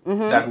saying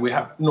that we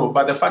have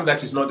but the fact that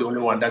she's not the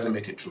only one doesn't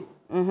make it true.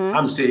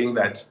 I'm saying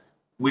that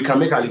we can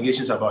make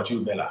allegations about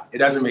you, Bella. It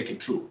doesn't make it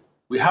true.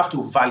 We have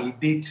to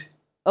validate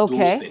those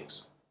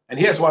things. And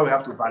here's why we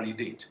have to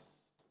validate.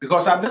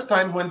 Because at this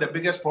time, when the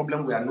biggest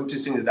problem we are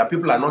noticing is that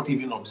people are not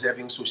even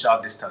observing social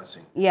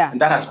distancing.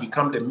 And that has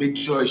become the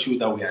major issue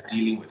that we are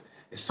dealing with.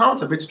 It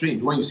sounds a bit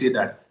strange when you say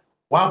that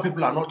while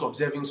people are not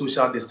observing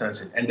social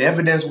distancing, and the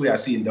evidence we are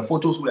seeing, the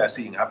photos we are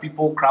seeing, are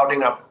people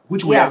crowding up,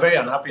 which we are very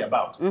unhappy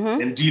about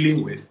and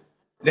dealing with.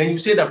 then you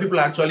say that people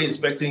are actually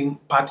inspecting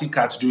party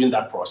cards during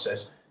that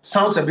process.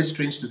 Sounds a bit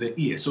strange to the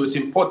ear. So it's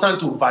important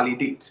to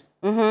validate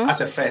as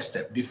a first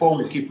step before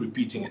we keep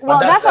repeating it. Well,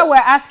 that's why we're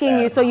asking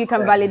you so you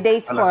can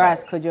validate for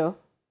us, Kojo.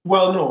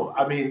 Well, no,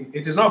 I mean,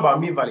 it is not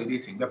about me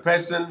validating. The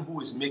person who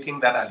is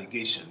making that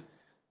allegation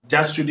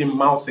just shouldn't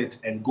mouth it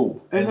and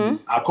go. And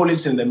our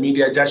colleagues in the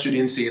media just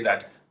shouldn't say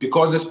that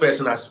because this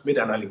person has made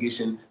an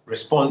allegation,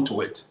 respond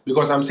to it.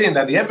 Because I'm saying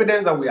that the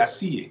evidence that we are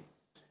seeing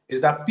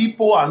is that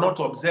people are not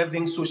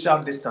observing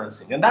social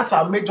distancing. And that's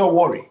our major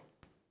worry.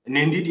 And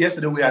indeed,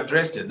 yesterday we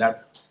addressed it,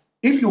 that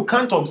if you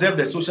can't observe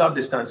the social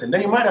distancing,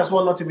 then you might as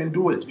well not even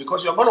do it,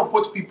 because you're going to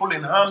put people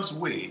in harm's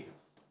way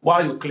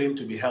while you claim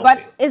to be helping.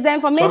 But is the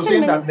information... So I'm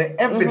saying that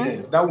the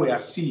evidence that we are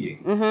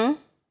seeing,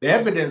 the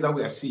evidence that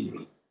we are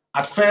seeing,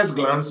 at first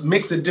glance,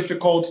 makes it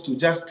difficult to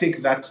just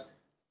take that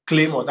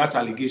claim or that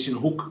allegation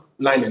hook,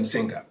 line, and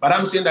sinker. But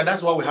I'm saying that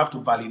that's why we have to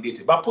validate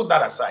it. But put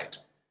that aside.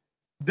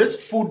 This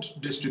food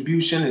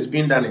distribution is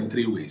being done in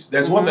 3 ways.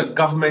 There's what the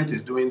government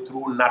is doing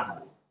through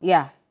NADMO.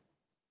 Yeah.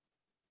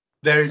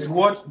 There is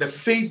what the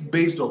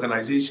faith-based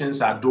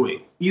organizations are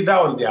doing, either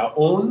on their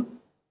own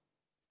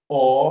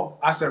or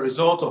as a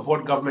result of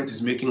what government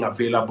is making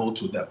available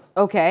to them.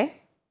 Okay.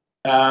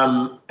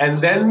 And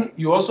then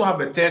you also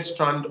have a third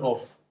strand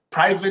of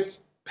private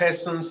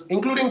persons,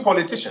 including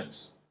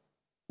politicians,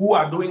 who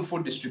are doing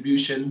food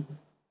distribution,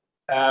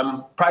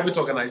 private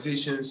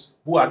organizations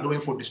who are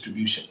doing food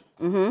distribution.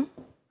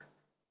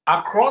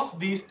 Across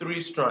these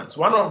 3 strands,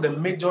 one of the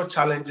major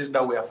challenges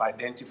that we have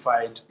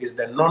identified is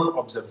the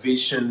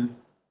non-observation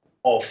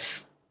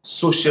of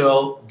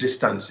social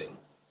distancing.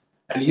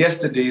 And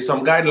yesterday,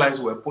 some guidelines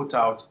were put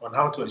out on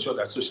how to ensure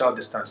that social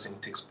distancing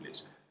takes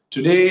place.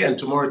 Today and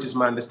tomorrow, it is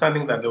my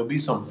understanding that there will be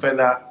some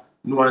further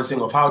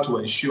nuancing of how to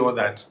ensure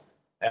that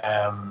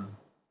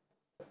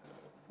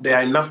there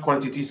are enough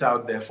quantities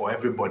out there for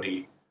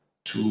everybody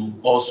to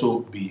also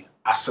be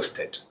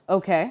assisted.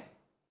 Okay.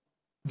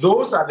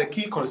 Those are the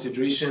key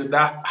considerations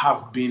that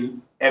have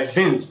been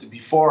evinced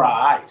before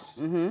our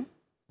eyes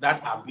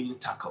that are being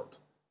tackled.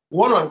 We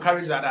want to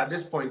encourage that at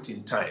this point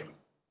in time,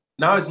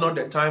 now is not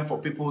the time for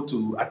people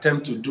to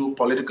attempt to do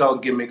political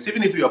gimmicks,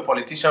 even if you're a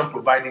politician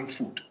providing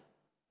food.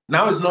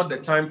 Now is not the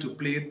time to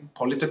play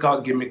political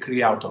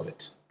gimmickry out of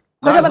it.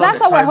 But that's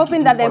why we're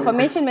hoping that the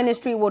Information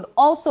Ministry would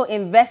also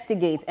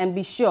investigate and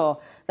be sure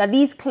that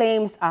these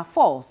claims are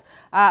false.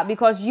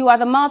 Because you are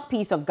the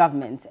mouthpiece of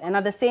government, and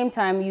at the same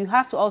time, you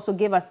have to also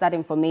give us that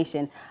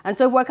information. And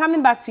so if we're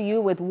coming back to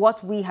you with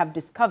what we have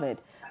discovered,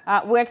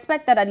 we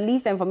expect that at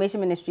least the Information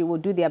Ministry will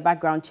do their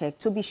background check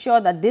to be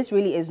sure that this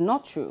really is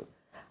not true.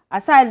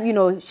 Aside,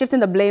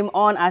 shifting the blame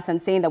on us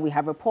and saying that we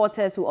have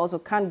reporters who also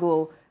can't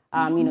go,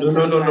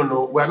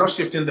 No. We're not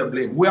shifting the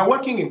blame. We are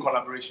working in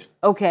collaboration.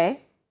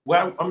 Okay.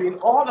 Well, I mean,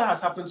 all that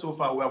has happened so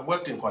far, we have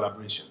worked in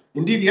collaboration.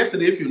 Indeed,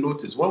 yesterday, if you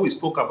notice, when we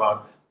spoke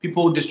about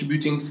people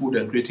distributing food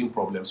and creating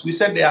problems, we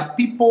said there are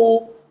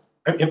people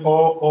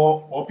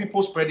or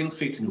people spreading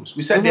fake news.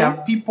 We said there are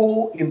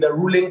people in the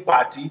ruling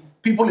party,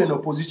 people in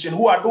opposition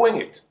who are doing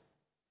it.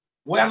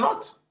 We are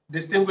not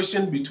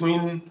distinguishing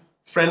between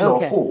friend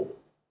or foe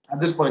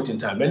at this point in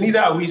time. And neither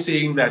are we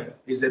saying that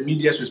it's the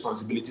media's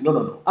responsibility.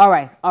 No. All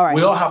right.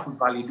 We all have to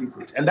validate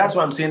it. And that's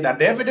why I'm saying that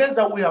the evidence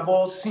that we have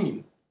all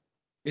seen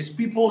is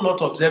people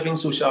not observing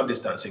social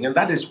distancing. And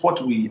that is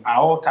what we are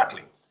all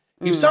tackling.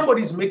 If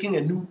somebody is making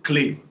a new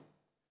claim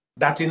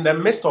that in the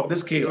midst of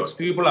this chaos,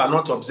 people are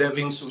not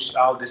observing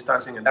social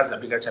distancing, and that's the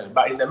bigger challenge.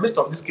 But in the midst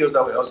of this chaos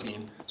that we're all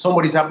seeing,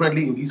 somebody's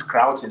apparently in these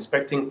crowds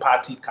inspecting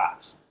party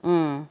cards.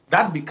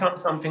 That becomes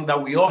something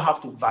that we all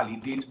have to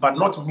validate, but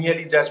not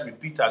merely just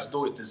repeat as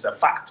though it is a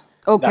fact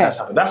that has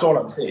happened. That's all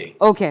I'm saying.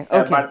 Okay.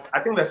 But I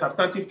think the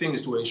substantive thing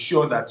is to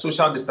ensure that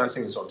social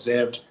distancing is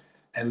observed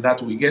and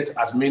that we get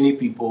as many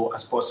people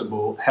as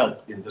possible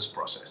help in this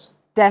process.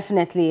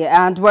 Definitely,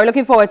 and we're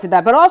looking forward to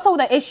that. But also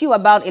the issue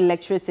about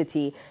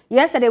electricity.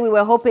 Yesterday, we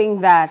were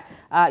hoping that,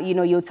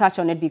 you'll touch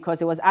on it because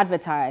it was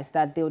advertised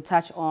that they'll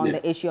touch on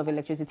the issue of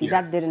electricity.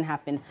 That didn't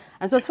happen.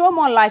 And so throw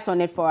more light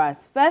on it for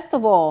us. First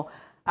of all,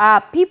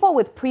 people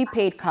with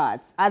prepaid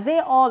cards, are they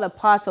all a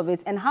part of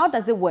it? And how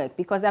does it work?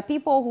 Because there are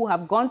people who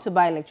have gone to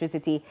buy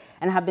electricity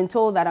and have been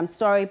told that, I'm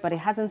sorry, but it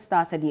hasn't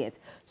started yet.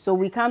 So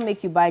we can't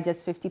make you buy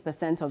just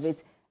 50% of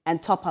it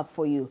and top up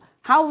for you.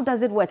 How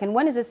does it work? And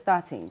when is it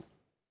starting?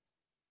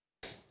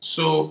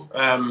 So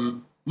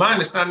my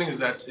understanding is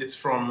that it's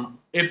from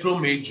April,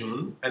 May,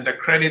 June, and the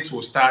credits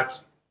will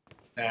start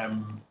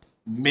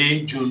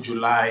May, June,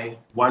 July,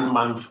 1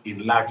 month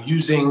in lag,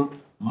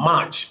 using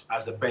March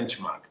as the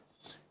benchmark.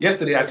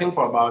 Yesterday, I think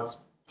for about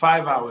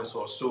 5 hours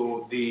or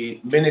so, the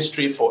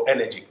Ministry for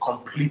Energy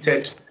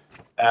completed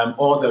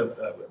all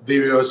the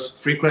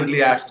various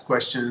frequently asked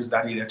questions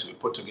that needed to be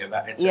put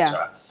together,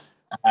 etc.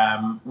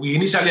 We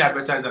initially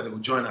advertised that they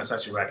would join us,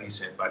 as you rightly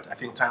said, but I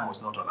think time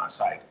was not on our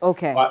side.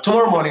 Okay.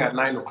 Tomorrow morning at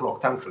 9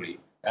 o'clock, thankfully,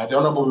 the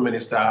Honorable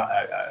Minister,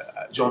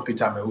 John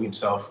Peter Mewu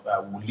himself,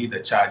 will lead the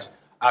charge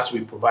as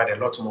we provide a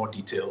lot more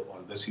detail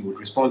on this. He would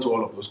respond to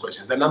all of those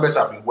questions. The numbers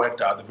have been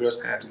worked out. The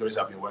various categories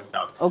have been worked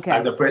out. Okay.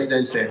 And the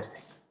President said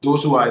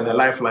Those who are in the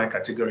lifeline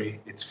category,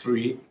 it's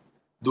free.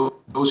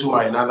 Those who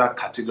are in other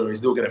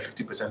categories, they'll get a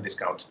 50%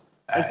 discount.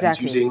 Exactly.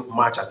 It's using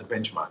March as the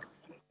benchmark.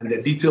 And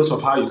the details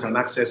of how you can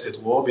access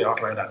it will all be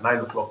outlined at 9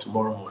 o'clock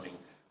tomorrow morning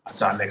at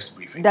our next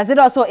briefing. Does it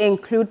also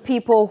include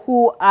people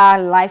who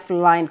are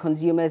lifeline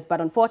consumers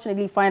but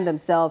unfortunately find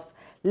themselves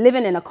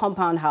living in a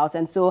compound house,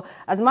 and so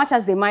as much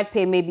as they might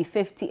pay maybe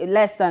 50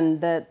 less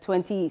than the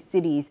 20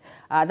 cedis,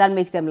 that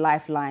makes them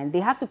lifeline, they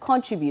have to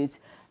contribute,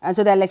 and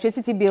so the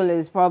electricity bill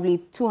is probably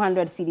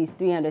 200 cedis,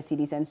 300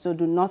 cedis, and so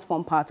do not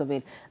form part of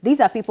it. These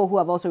are people who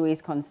have also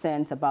raised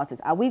concerns about it.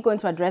 Are we going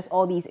to address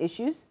all these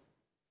issues?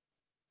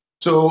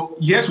 So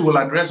yes, we will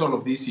address all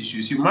of these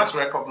issues. You must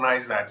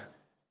recognize that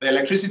the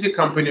Electricity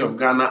Company of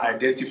Ghana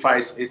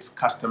identifies its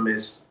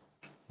customers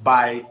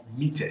by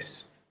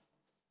meters.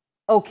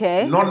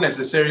 Okay. Not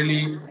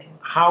necessarily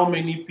how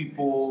many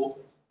people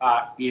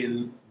are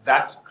in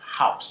that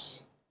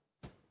house.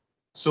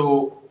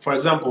 So, for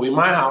example, in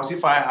my house,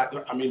 if I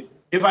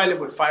live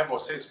with 5 or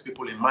 6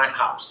 people in my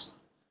house,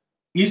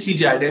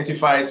 ECG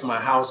identifies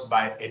my house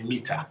by a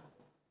meter.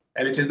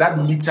 And it is that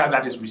meter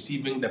that is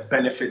receiving the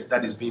benefits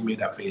that is being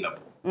made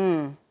available.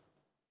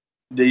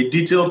 The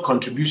detailed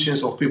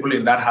contributions of people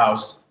in that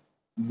house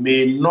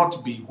may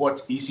not be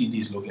what ECD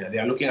is looking at. They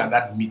are looking at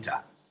that meter.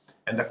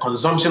 And the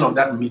consumption of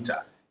that meter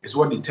is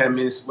what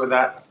determines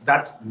whether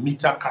that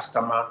meter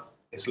customer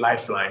is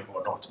lifeline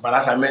or not. But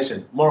as I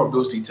mentioned, more of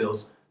those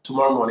details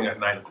tomorrow morning at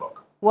 9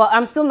 o'clock. Well,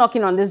 I'm still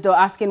knocking on this door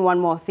asking one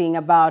more thing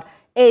about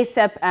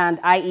ASEP and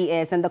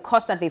IES and the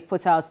cost that they've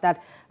put out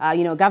that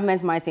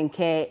government might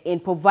incur in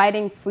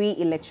providing free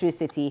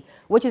electricity,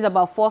 which is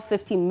about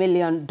 $450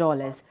 million,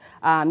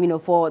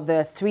 for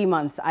the 3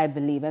 months, I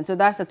believe. And so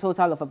that's a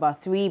total of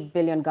about 3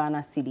 billion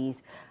Ghana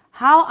cedis.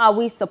 How are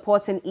we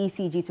supporting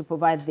ECG to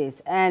provide this?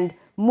 And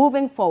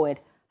moving forward,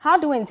 how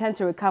do we intend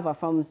to recover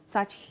from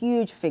such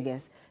huge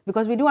figures?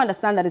 Because we do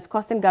understand that it's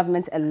costing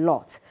government a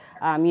lot,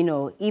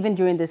 even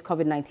during this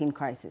COVID-19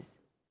 crisis.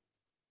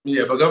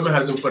 Yeah, but government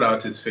hasn't put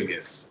out its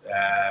figures.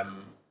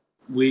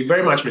 We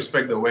very much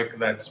respect the work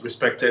that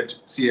respected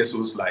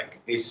CSOs like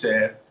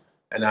ASEP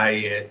and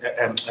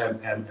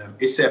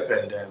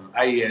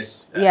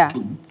IES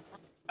do.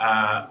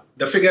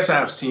 The figures I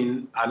have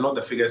seen are not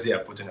the figures they are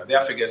putting out. Their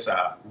figures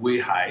are way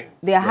high.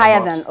 They are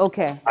higher than,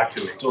 okay.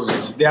 Accurate. Oh,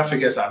 yes. Their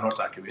figures are not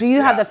accurate. Do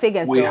you have the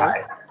figures, way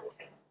high.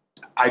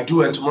 I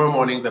do, and tomorrow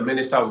morning the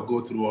minister will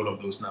go through all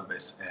of those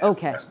numbers.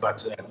 Okay.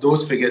 But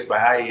those figures by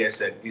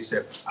IES and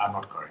ASEP are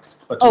not correct.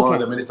 But tomorrow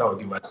the minister will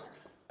give us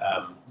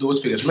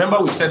those figures.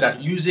 Remember, we said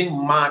that using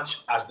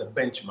March as the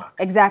benchmark.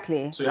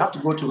 Exactly. So you have to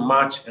go to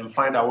March and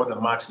find out what the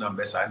March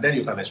numbers are, and then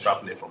you can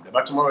extrapolate from there.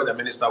 But tomorrow the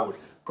minister would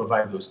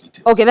provide those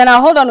details. Okay, then I'll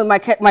hold on with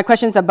my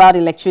questions about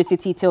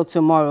electricity till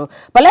tomorrow.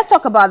 But let's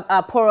talk about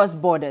porous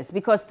borders,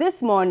 because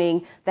this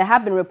morning there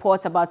have been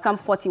reports about some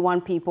 41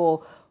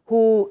 people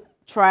who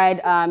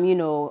tried,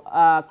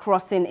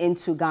 crossing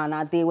into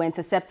Ghana. They were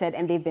intercepted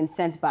and they've been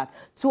sent back.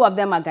 2 of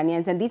them are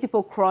Ghanaians, and these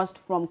people crossed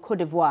from Côte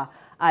d'Ivoire,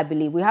 I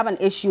believe. We have an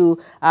issue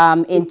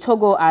in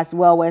Togo as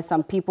well, where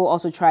some people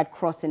also tried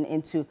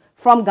crossing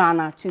from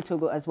Ghana to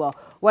Togo as well.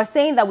 We're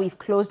saying that we've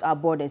closed our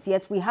borders,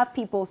 yet we have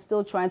people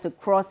still trying to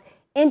cross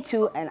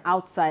into and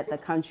outside the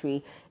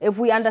country. If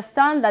we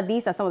understand that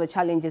these are some of the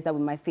challenges that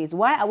we might face,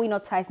 why are we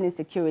not tightening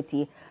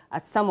security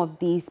at some of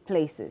these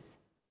places?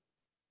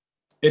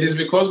 It is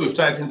because we've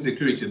tightened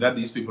security that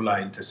these people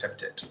are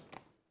intercepted.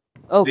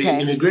 Okay.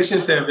 The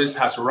Immigration Service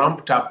has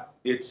ramped up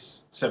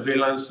its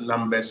surveillance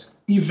numbers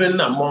even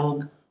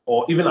along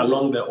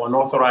the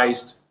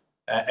unauthorized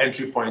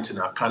entry points in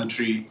our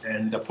country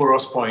and the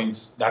porous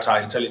points that our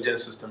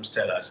intelligence systems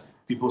tell us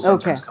people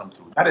sometimes come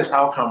through. That is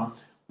how come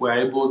we're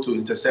able to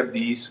intercept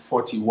these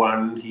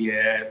 41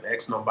 here,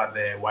 X number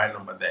there, Y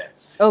number there.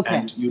 Okay.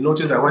 And you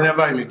notice that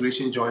whenever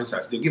immigration joins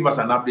us, they give us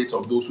an update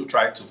of those who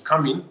tried to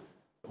come in,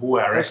 who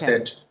are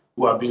arrested,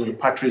 who are being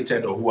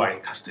repatriated, or who are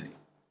in custody.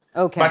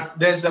 Okay. But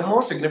there's a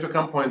more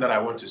significant point that I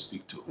want to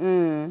speak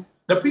to.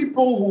 The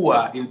people who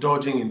are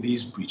indulging in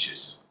these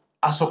breaches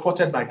are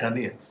supported by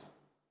Ghanaians.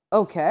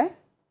 Okay.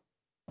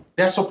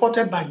 They're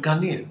supported by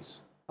Ghanaians.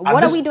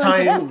 What are we doing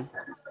to them?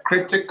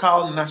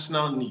 Critical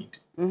national need.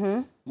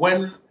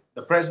 When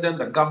the president,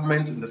 the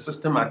government, and the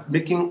system are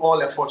making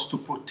all efforts to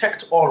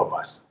protect all of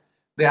us,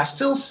 there are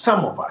still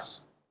some of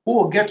us who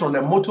will get on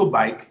a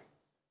motorbike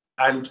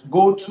and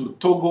go to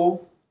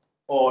Togo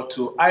or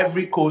to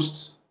Ivory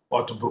Coast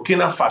or to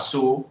Burkina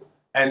Faso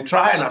and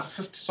try and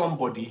assist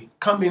somebody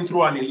coming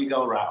through an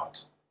illegal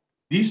route.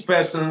 These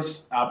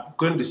persons are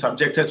going to be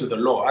subjected to the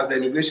law. As the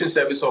Immigration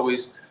Service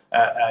always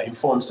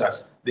informs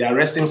us, they are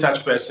arresting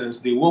such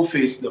persons. They will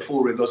face the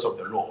full rigors of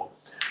the law.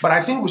 But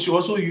I think we should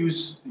also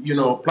use,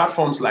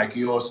 platforms like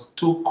yours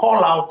to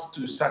call out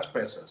to such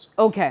persons.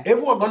 Okay. If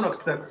we're going to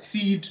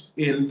succeed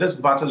in this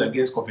battle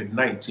against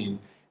COVID-19,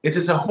 it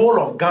is a whole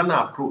of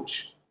Ghana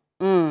approach.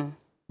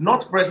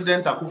 Not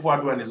President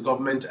Akufo-Addo and his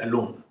government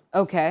alone.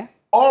 Okay.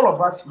 All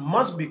of us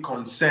must be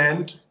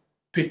concerned,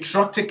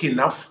 patriotic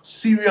enough,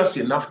 serious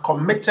enough,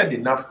 committed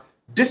enough,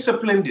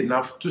 disciplined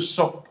enough to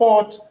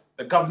support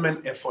the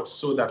government efforts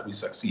so that we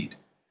succeed.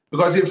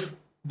 Because if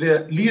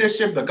the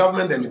leadership, the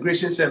government, the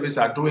immigration service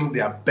are doing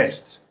their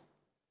best,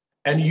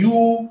 and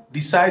you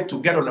decide to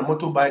get on a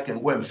motorbike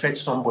and go and fetch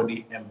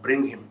somebody and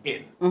bring him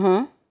in,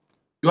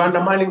 you're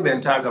undermining the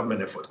entire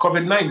government effort.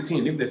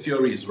 COVID-19, if the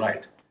theory is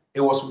right,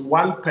 it was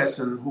one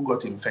person who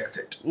got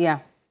infected. Yeah.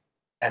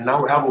 And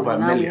now we have over a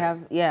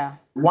million. Yeah.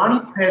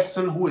 One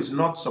person who is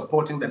not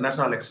supporting the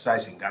national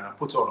exercise in Ghana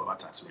puts all of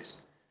us at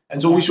risk. And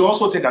so we should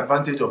also take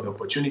advantage of the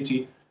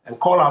opportunity and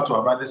call out to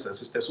our brothers and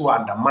sisters who are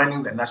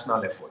undermining the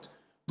national effort.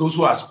 Those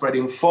who are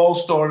spreading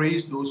false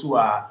stories, those who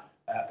are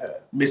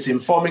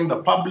misinforming the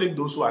public,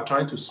 those who are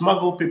trying to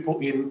smuggle people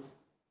in.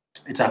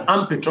 It's an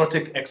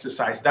unpatriotic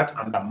exercise that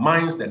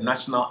undermines the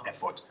national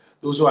effort.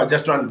 Those who are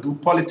just trying to do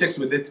politics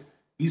with it,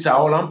 these are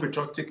all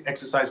unpatriotic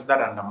exercises that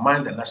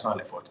undermine the national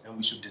effort, and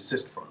we should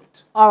desist from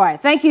it. All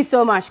right. Thank you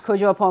so much,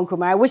 Kojo Oppong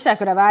Nkrumah. I wish I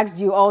could have asked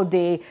you all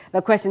day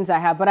the questions I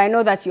have, but I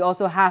know that you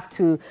also have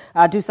to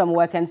do some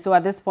work. And so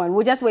at this point,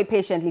 we'll just wait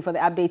patiently for the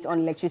updates on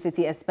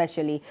electricity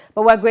especially.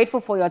 But we're grateful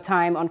for your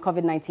time on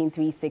COVID-19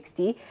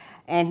 360.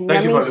 And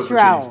thank you for the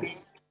opportunity.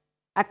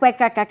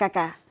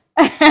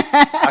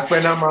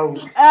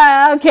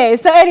 Okay,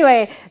 so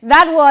anyway,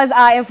 that was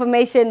our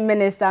Information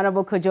Minister,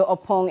 Honorable Kojo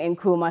Oppong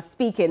Nkrumah,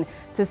 speaking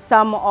to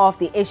some of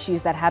the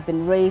issues that have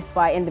been raised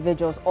by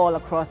individuals all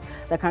across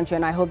the country,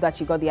 and I hope that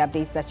you got the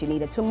updates that you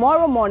needed.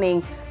 Tomorrow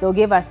morning, they'll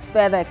give us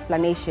further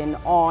explanation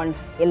on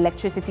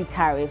electricity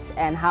tariffs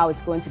and how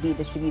it's going to be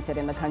distributed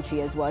in the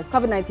country as well. It's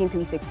COVID-19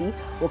 360.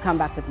 We'll come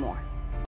back with more.